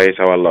Jesus Christ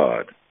our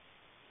Lord.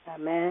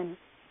 Amen.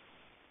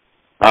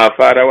 Our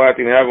Father, who art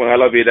in heaven,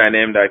 hallowed be thy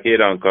name, thy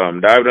kingdom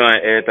come. Thy will be done on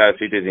earth as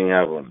it is in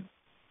heaven.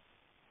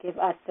 Give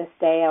us this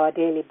day our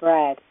daily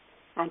bread,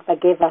 and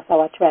forgive us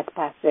our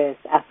trespasses,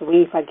 as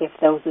we forgive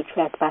those who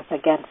trespass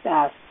against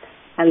us.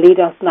 And lead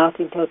us not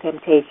into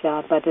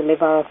temptation, but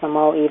deliver us from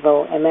all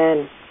evil.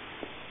 Amen.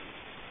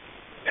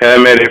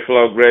 Hail Mary,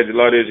 full of grace, the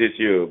Lord is with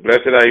you.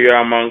 Blessed are you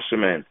amongst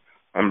women,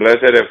 and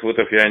blessed is the fruit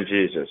of your womb,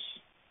 Jesus.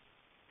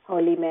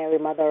 Holy Mary,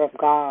 Mother of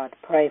God,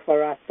 pray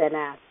for us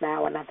sinners,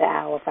 now and at the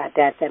hour of our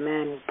death.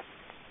 Amen.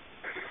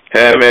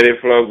 Hail Mary,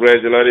 full of grace,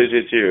 the Lord is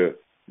with you.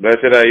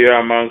 Blessed are you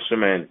amongst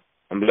women,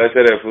 and blessed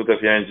is the fruit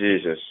of your womb,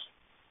 Jesus.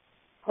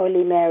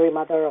 Holy Mary,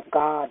 Mother of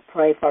God,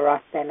 pray for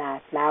us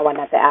sinners, now and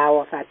at the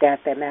hour of our death.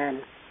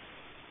 Amen.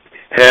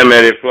 Hail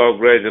Mary, full of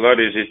grace, the Lord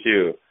is with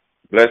you.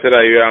 Blessed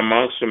are you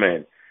amongst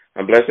women,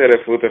 and blessed the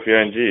fruit of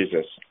your womb,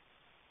 Jesus.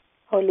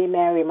 Holy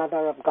Mary,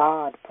 Mother of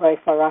God, pray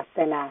for us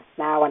sinners,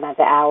 now and at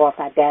the hour of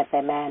our death.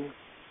 Amen.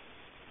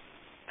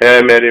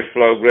 Hail Mary,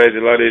 full of grace, the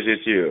Lord is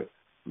with you.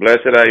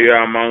 Blessed are you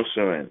amongst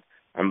women,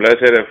 and blessed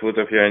the fruit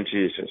of your womb,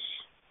 Jesus.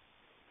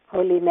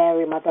 Holy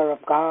Mary, Mother of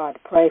God,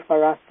 pray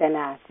for us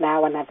sinners,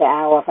 now and at the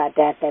hour of our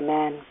death.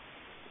 Amen.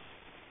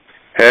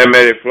 Hail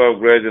Mary, full of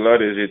grace, the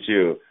Lord is with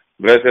you.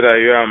 Blessed are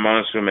you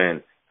amongst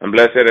women, and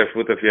blessed the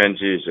fruit of your womb,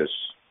 Jesus.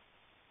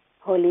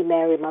 Holy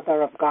Mary,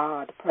 Mother of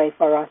God, pray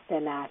for us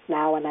sinners,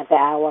 now and at the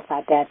hour of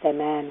our death.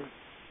 Amen.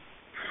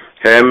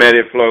 Hail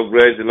Mary, full of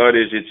grace, the Lord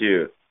is with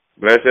you.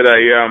 Blessed are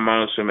you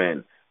amongst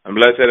women, and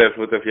blessed the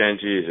fruit of your womb,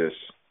 Jesus.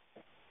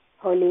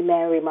 Holy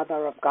Mary,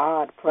 Mother of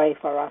God, pray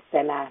for us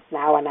sinners,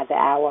 now and at the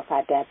hour of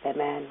our death.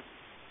 Amen.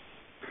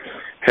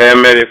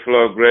 Hail Mary,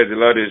 full of grace, the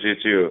Lord is with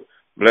you.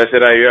 Blessed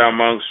are you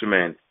amongst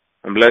women,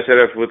 and blessed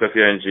the fruit of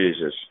your womb,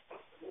 Jesus.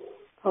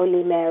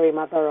 Holy Mary,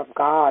 Mother of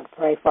God,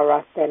 pray for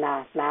us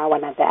sinners, now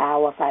and at the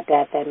hour of our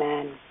death.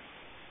 Amen.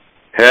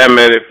 Hail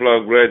Mary,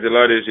 full of grace, the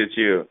Lord is with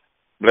you.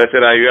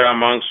 Blessed are you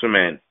amongst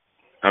women,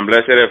 and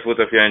blessed the fruit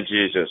of your womb,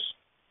 Jesus.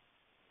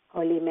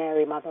 Holy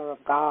Mary, Mother of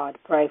God,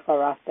 pray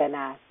for us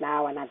sinners,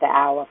 now and at the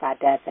hour of our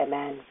death.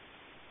 Amen.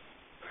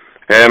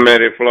 Hail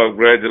Mary, full of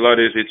grace, the Lord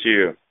is with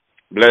you.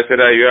 Blessed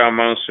are you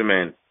amongst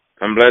women,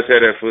 and blessed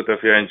the fruit of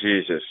your womb,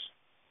 Jesus.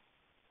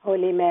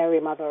 Holy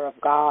Mary, Mother of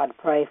God,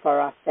 pray for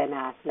us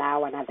sinners,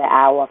 now and at the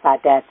hour of our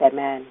death.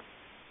 Amen.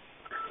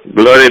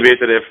 Glory be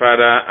to the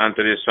Father, and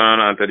to the Son,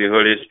 and to the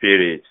Holy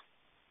Spirit.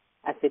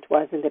 As it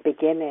was in the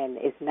beginning,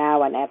 is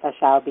now, and ever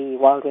shall be,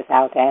 world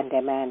without end.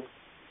 Amen.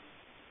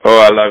 O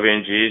our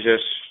loving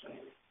Jesus,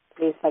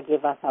 please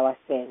forgive us our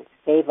sins,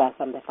 save us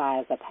from the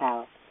fires of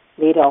hell,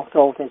 lead all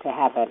souls into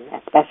heaven,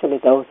 especially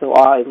those who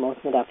are in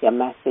most need of your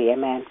mercy.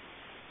 Amen.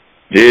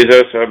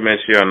 Jesus, have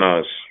mercy on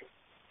us.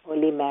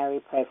 Holy Mary,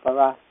 pray for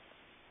us.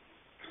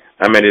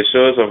 And may the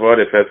souls of all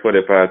the faithful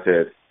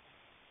departed,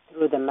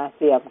 through the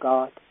mercy of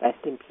God, rest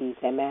in peace.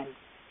 Amen.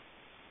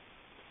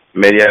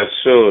 may their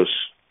souls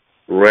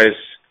rest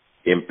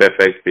in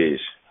perfect peace.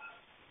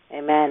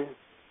 Amen.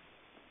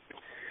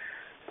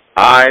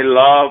 I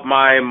love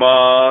my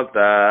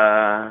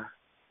mother.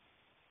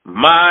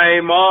 My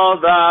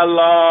mother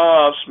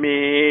loves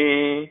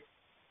me.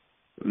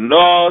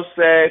 No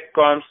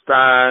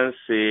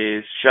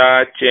circumstances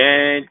shall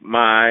change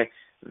my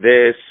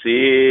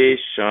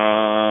decision.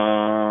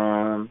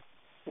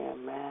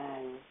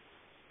 Amen.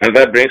 And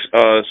that brings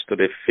us to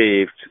the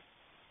fifth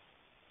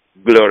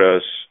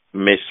glorious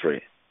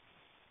mystery,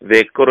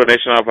 the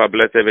coronation of our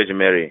Blessed Virgin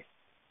Mary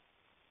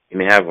in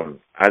heaven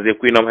as the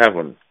Queen of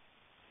Heaven.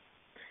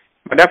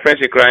 My dear friends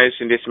in Christ,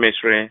 in this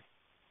mystery,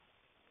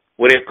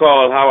 we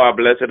recall how our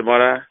Blessed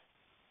Mother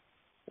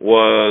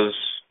was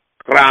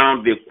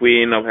crowned the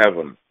Queen of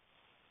Heaven.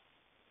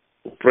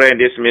 We pray in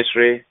this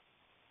mystery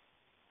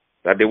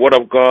that the Word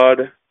of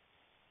God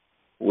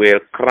will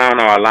crown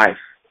our life,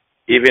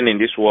 even in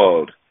this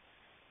world.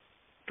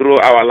 Through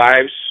our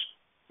lives,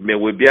 may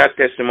we bear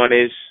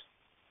testimonies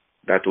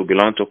that will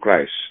belong to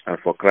Christ and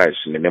for Christ,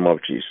 in the name of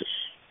Jesus.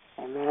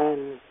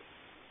 Amen.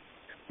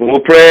 We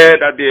will pray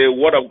that the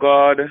Word of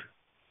God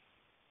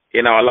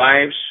in our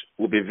lives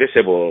will be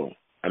visible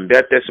and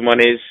bear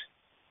testimonies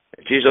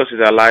that Jesus is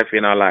alive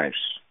in our lives.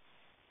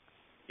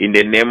 In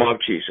the name of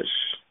Jesus.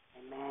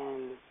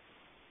 Amen.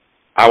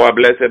 Our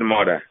Blessed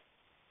Mother,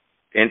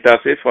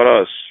 intercede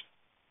for us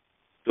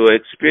to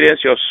experience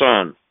your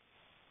Son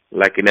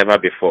like never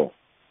before.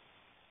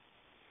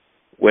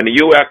 When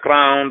you were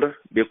crowned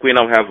the Queen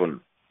of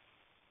Heaven,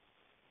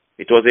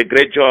 it was a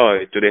great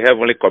joy to the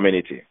heavenly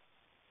community.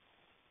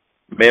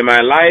 May my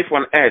life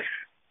on earth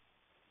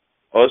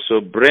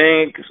also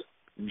bring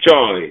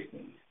joy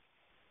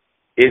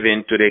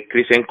even to the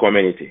Christian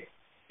community,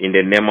 in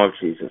the name of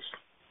Jesus.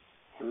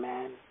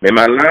 Amen. May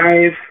my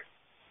life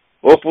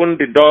open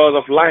the doors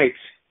of light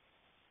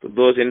to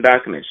those in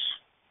darkness.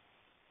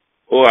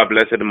 O our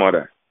Blessed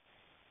Mother,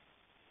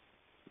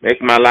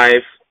 make my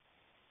life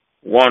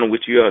one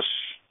with yours.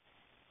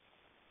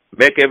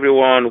 Make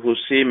everyone who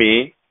see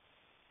me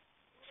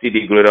see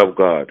the glory of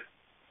God,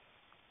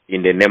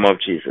 in the name of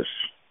Jesus.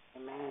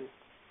 Amen.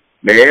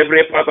 May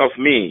every part of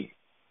me,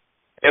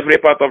 every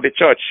part of the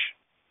church,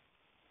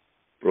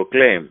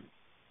 proclaim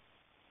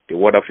the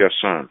word of your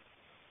Son,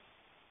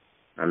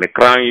 and may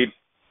crown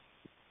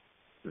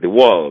the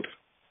world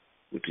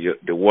with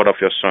the word of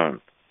your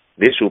Son.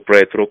 This we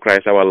pray through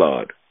Christ our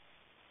Lord.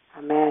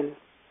 Amen.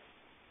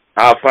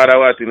 Our Father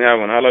who art in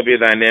heaven, hallowed be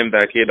thy name,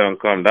 thy kingdom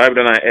come. Thy will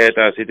be done on earth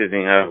as it is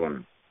in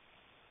heaven.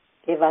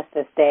 Give us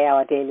this day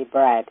our daily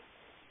bread,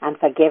 and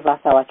forgive us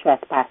our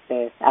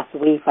trespasses, as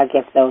we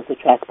forgive those who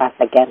trespass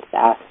against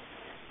us.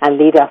 And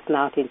lead us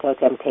not into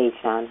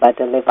temptation, but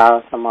deliver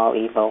us from all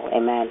evil.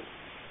 Amen.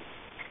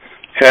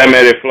 Hail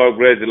Mary, full of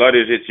grace, the Lord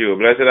is with you.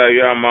 Blessed are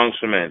you amongst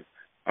women,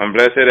 and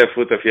blessed the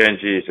fruit of your womb,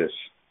 Jesus.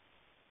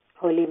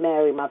 Holy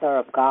Mary, Mother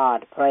of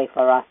God, pray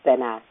for us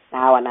sinners,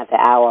 now and at the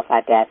hour of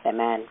our death.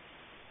 Amen.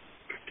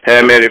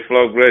 Hail Mary,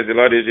 full of grace, the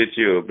Lord is with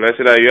you.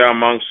 Blessed are you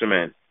amongst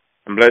women,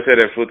 and blessed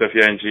the fruit of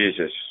your womb,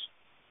 Jesus.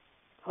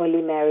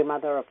 Holy Mary,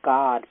 Mother of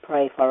God,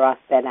 pray for us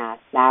sinners,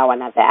 now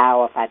and at the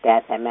hour of our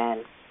death.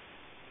 Amen.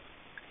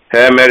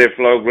 Hail Mary,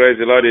 full of grace,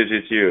 the Lord is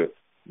with you.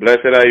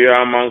 Blessed are you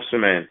amongst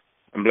women,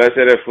 and blessed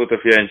is the fruit of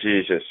your womb,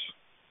 Jesus.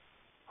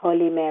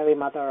 Holy Mary,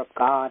 Mother of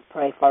God,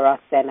 pray for us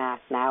sinners,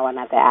 now and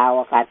at the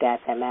hour of our death.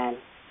 Amen.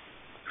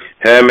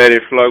 Hail Mary,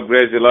 full of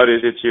grace, the Lord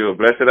is with you.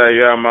 Blessed are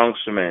you amongst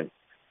women,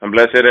 and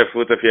blessed is the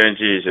fruit of your womb,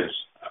 Jesus.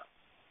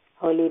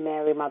 Holy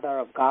Mary, Mother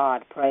of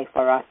God, pray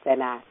for us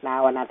sinners,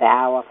 now and at the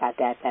hour of our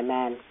death.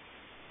 Amen.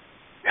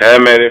 Hail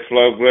Mary,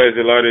 full of grace,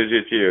 the Lord is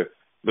with you.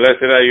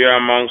 Blessed are you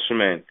amongst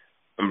women,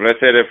 and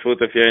blessed is the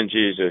fruit of your womb,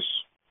 Jesus.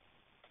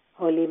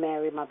 Holy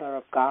Mary, Mother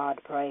of God,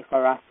 pray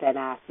for us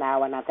sinners,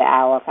 now and at the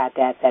hour of our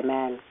death.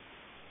 Amen.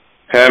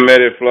 Hail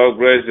Mary, full of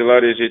grace, the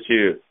Lord is with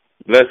you.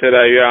 Blessed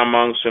are you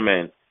amongst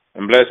women,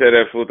 and blessed is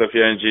the fruit of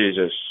your womb,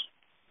 Jesus.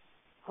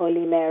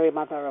 Holy Mary,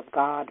 Mother of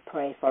God,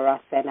 pray for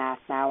us sinners,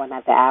 now and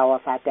at the hour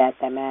of our death.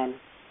 Amen.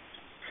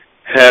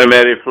 Hail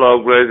Mary, full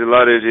of grace, the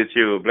Lord is with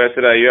you.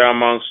 Blessed are you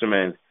amongst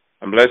women,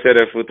 and blessed is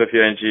the fruit of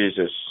your womb,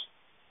 Jesus.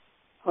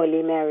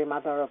 Holy Mary,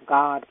 Mother of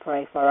God,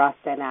 pray for us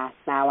sinners,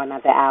 now and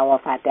at the hour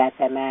of our death.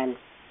 Amen.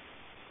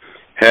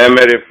 Hail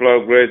Mary,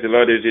 full of grace, the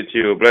Lord is with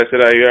you.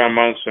 Blessed are you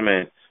amongst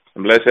women,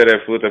 and blessed is the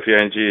fruit of your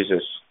womb,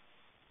 Jesus.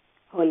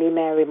 Holy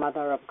Mary,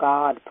 Mother of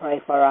God,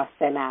 pray for us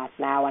sinners,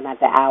 now and at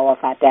the hour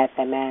of our death.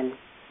 Amen.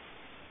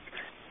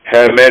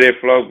 Hail Mary,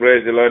 full of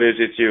grace, the Lord is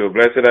with you.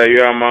 Blessed are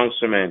you amongst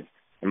women,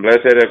 and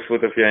blessed is the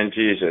fruit of your womb,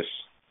 Jesus.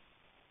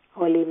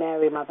 Holy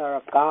Mary, Mother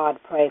of God,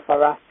 pray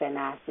for us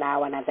sinners,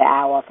 now and at the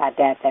hour of our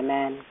death.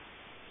 Amen.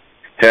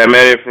 Hail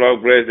Mary, full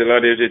of grace, the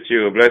Lord is with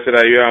you. Blessed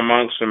are you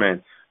amongst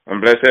women,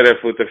 and blessed is the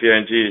fruit of your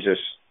womb, Jesus.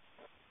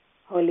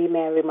 Holy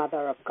Mary,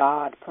 Mother of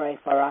God, pray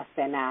for us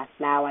sinners,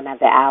 now and at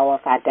the hour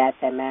of our death.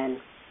 Amen.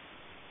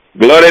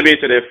 Glory be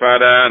to the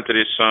Father, and to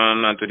the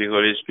Son, and to the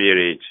Holy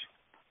Spirit.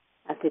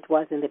 As it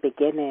was in the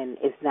beginning,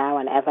 is now,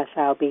 and ever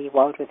shall be,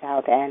 world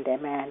without end.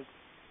 Amen.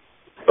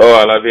 Oh,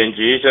 our loving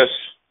Jesus,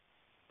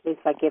 please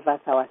forgive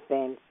us our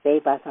sins,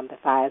 save us from the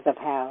fires of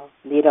hell,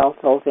 lead all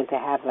souls into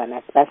heaven,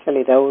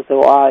 especially those who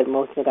are in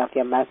most need of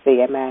your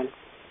mercy. Amen.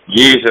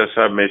 Jesus,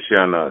 have mercy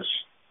on us.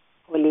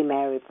 Holy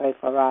Mary, pray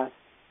for us.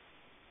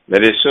 May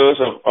the souls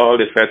of all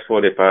the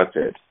faithful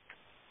departed,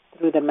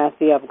 through the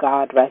mercy of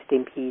God, rest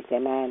in peace.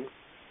 Amen.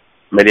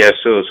 may their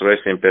souls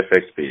rest in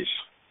perfect peace.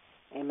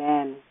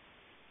 Amen.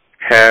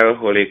 Hail,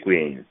 Holy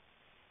Queen.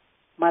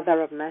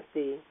 Mother of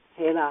mercy,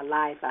 hail our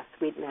life, our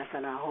sweetness,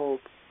 and our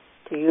hope.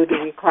 To you do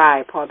we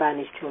cry, poor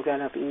banished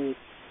children of Eve.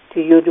 To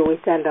you do we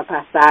send up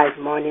our sighs,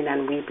 mourning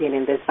and weeping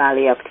in this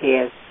valley of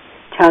tears.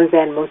 Turn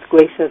then, most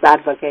gracious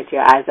advocate,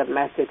 your eyes of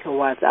mercy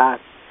towards us.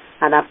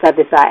 And after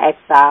this our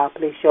exile,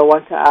 please show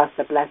unto us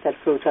the blessed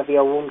fruit of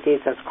your womb,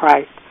 Jesus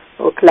Christ.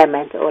 O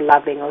clement, O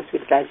loving, O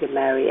sweet Virgin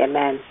Mary.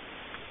 Amen.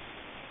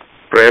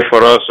 Pray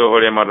for us, O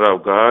Holy Mother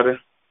of God,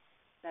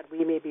 that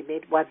we may be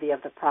made worthy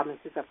of the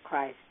promises of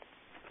Christ.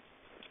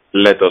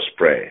 Let us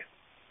pray.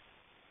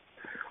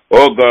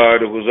 O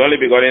God, whose only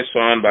begotten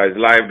Son, by his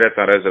life, death,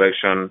 and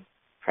resurrection,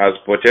 has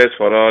purchased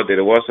for us the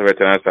rewards of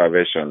eternal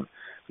salvation,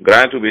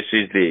 grant, we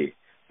beseech thee,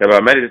 that by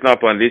meditating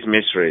upon these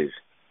mysteries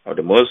of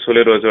the most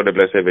holy Rosary of the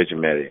Blessed Virgin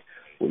Mary,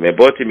 we may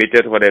both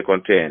imitate what they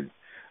contain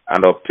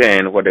and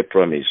obtain what they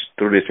promise,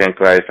 through the same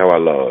Christ our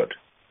Lord.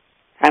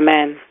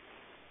 Amen.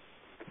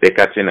 The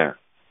Katina.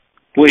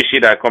 Who is she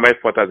that cometh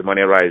forth as the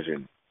morning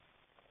rising?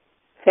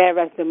 Fair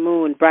as the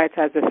moon, bright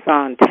as the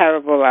sun,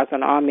 terrible as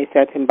an army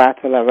set in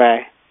battle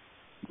array.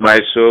 My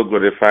soul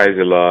glorifies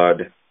the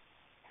Lord,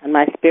 and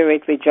my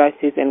spirit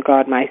rejoices in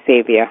God my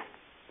Savior.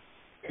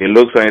 He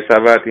looks on his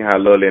servant in her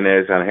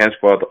lowliness, and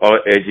henceforth all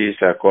ages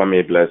shall call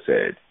me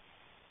blessed.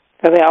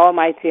 For the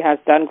Almighty has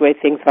done great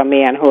things for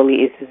me, and holy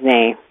is his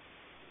name.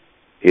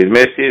 His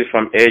mercy is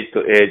from age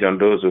to age on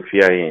those who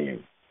fear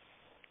him.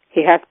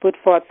 He has put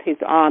forth his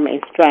arm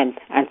in strength,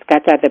 and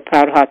scattered the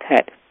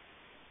proud-hearted.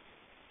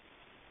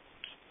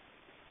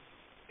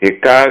 He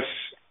casts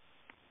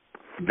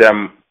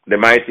the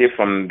mighty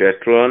from their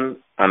throne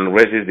and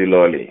raises the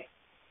lowly.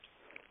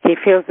 He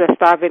fills the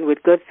starving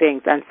with good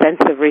things and sends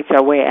the rich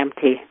away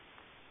empty.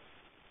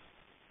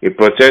 He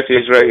protects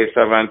Israel, his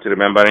servant,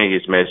 remembering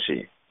his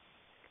mercy.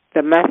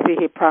 The mercy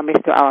he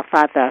promised to our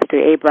fathers, to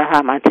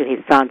Abraham, and to his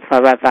sons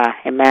forever.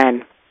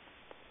 Amen.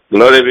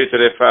 Glory be to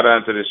the Father,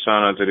 and to the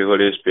Son, and to the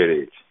Holy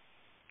Spirit.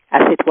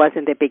 As it was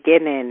in the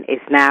beginning,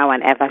 is now,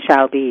 and ever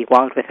shall be,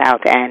 world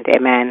without end.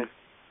 Amen.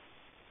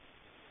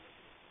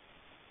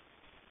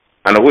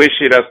 And who is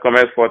she that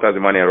cometh forth as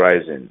the morning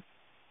rising?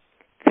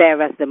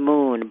 Fair as the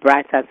moon,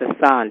 bright as the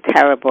sun,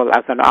 terrible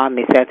as an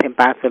army set in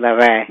battle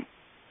array.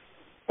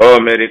 O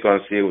Mary,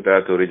 conceived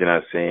without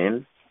original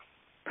sin,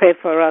 pray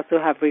for us who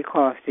have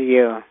recourse to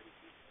you.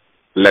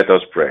 Let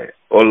us pray.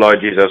 O Lord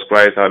Jesus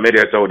Christ, our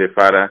mediator with the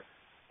Father,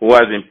 who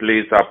has been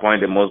pleased to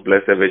appoint the most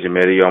blessed Virgin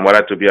Mary, your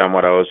mother, to be our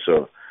mother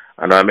also,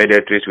 and our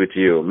mediatrix with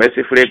you,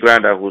 mercifully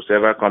grant that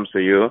whosoever comes to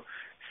you,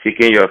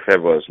 seeking your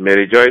favors, may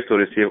rejoice to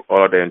receive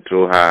all of them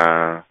through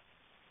her.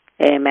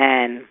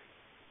 Amen.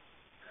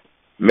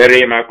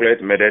 Mary,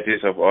 Immaculate,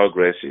 mediatrix of all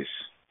graces,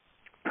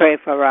 pray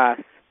for us.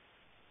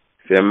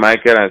 Saint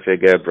Michael and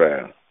Saint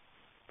Gabriel.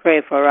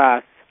 Pray for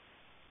us.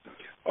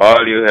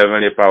 All you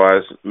heavenly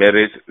powers,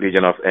 Mary's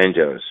legion of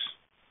angels.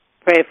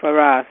 Pray for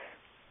us.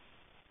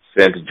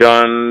 Saint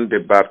John the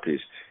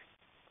Baptist.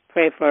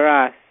 Pray for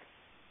us.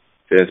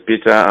 Saint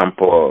Peter and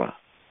Paul.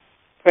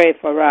 Pray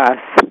for us.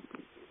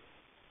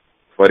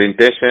 For the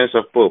intentions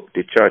of Pope,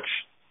 the Church,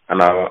 and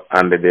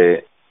the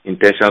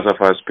intentions of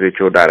our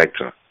spiritual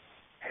director.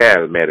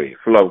 Hail Mary,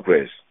 full of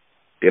grace,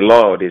 the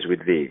Lord is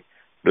with thee.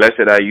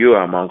 Blessed are you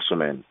amongst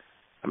women,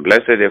 and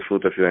blessed is the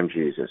fruit of your womb,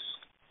 Jesus.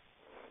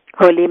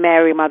 Holy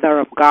Mary, Mother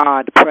of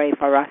God, pray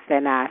for us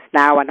sinners,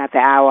 now and at the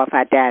hour of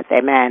our death.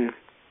 Amen.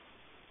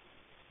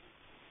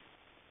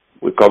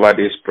 We cover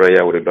this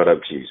prayer with the blood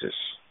of Jesus.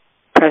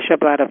 Precious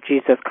blood of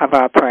Jesus, cover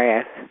our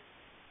prayers.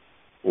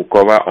 We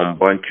cover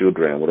unborn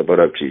children with the blood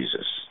of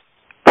Jesus.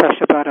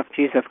 Precious blood of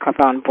Jesus,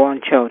 cover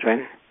unborn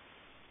children.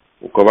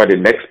 We cover the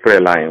next prayer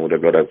line with the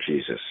blood of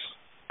Jesus.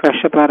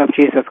 Precious blood of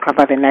Jesus,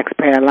 cover the next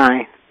prayer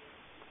line.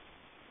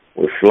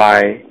 We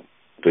fly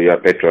to your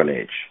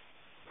patronage.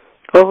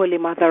 O Holy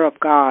Mother of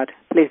God,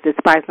 please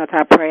despise not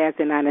our prayers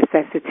and our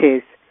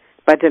necessities,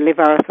 but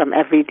deliver us from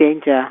every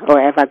danger, O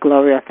ever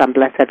glorious and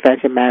blessed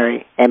Virgin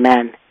Mary.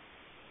 Amen.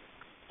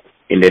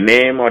 In the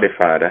name of the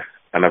Father,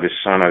 and of the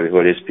Son, and of the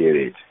Holy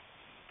Spirit.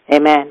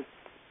 Amen.